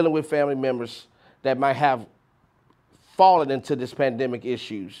who are dealing with family members that might have fallen into this pandemic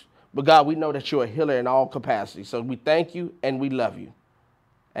issues. But God, we know that you're a healer in all capacities. So we thank you and we love you.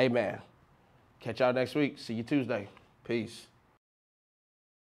 Amen. Catch y'all next week. See you Tuesday. Peace.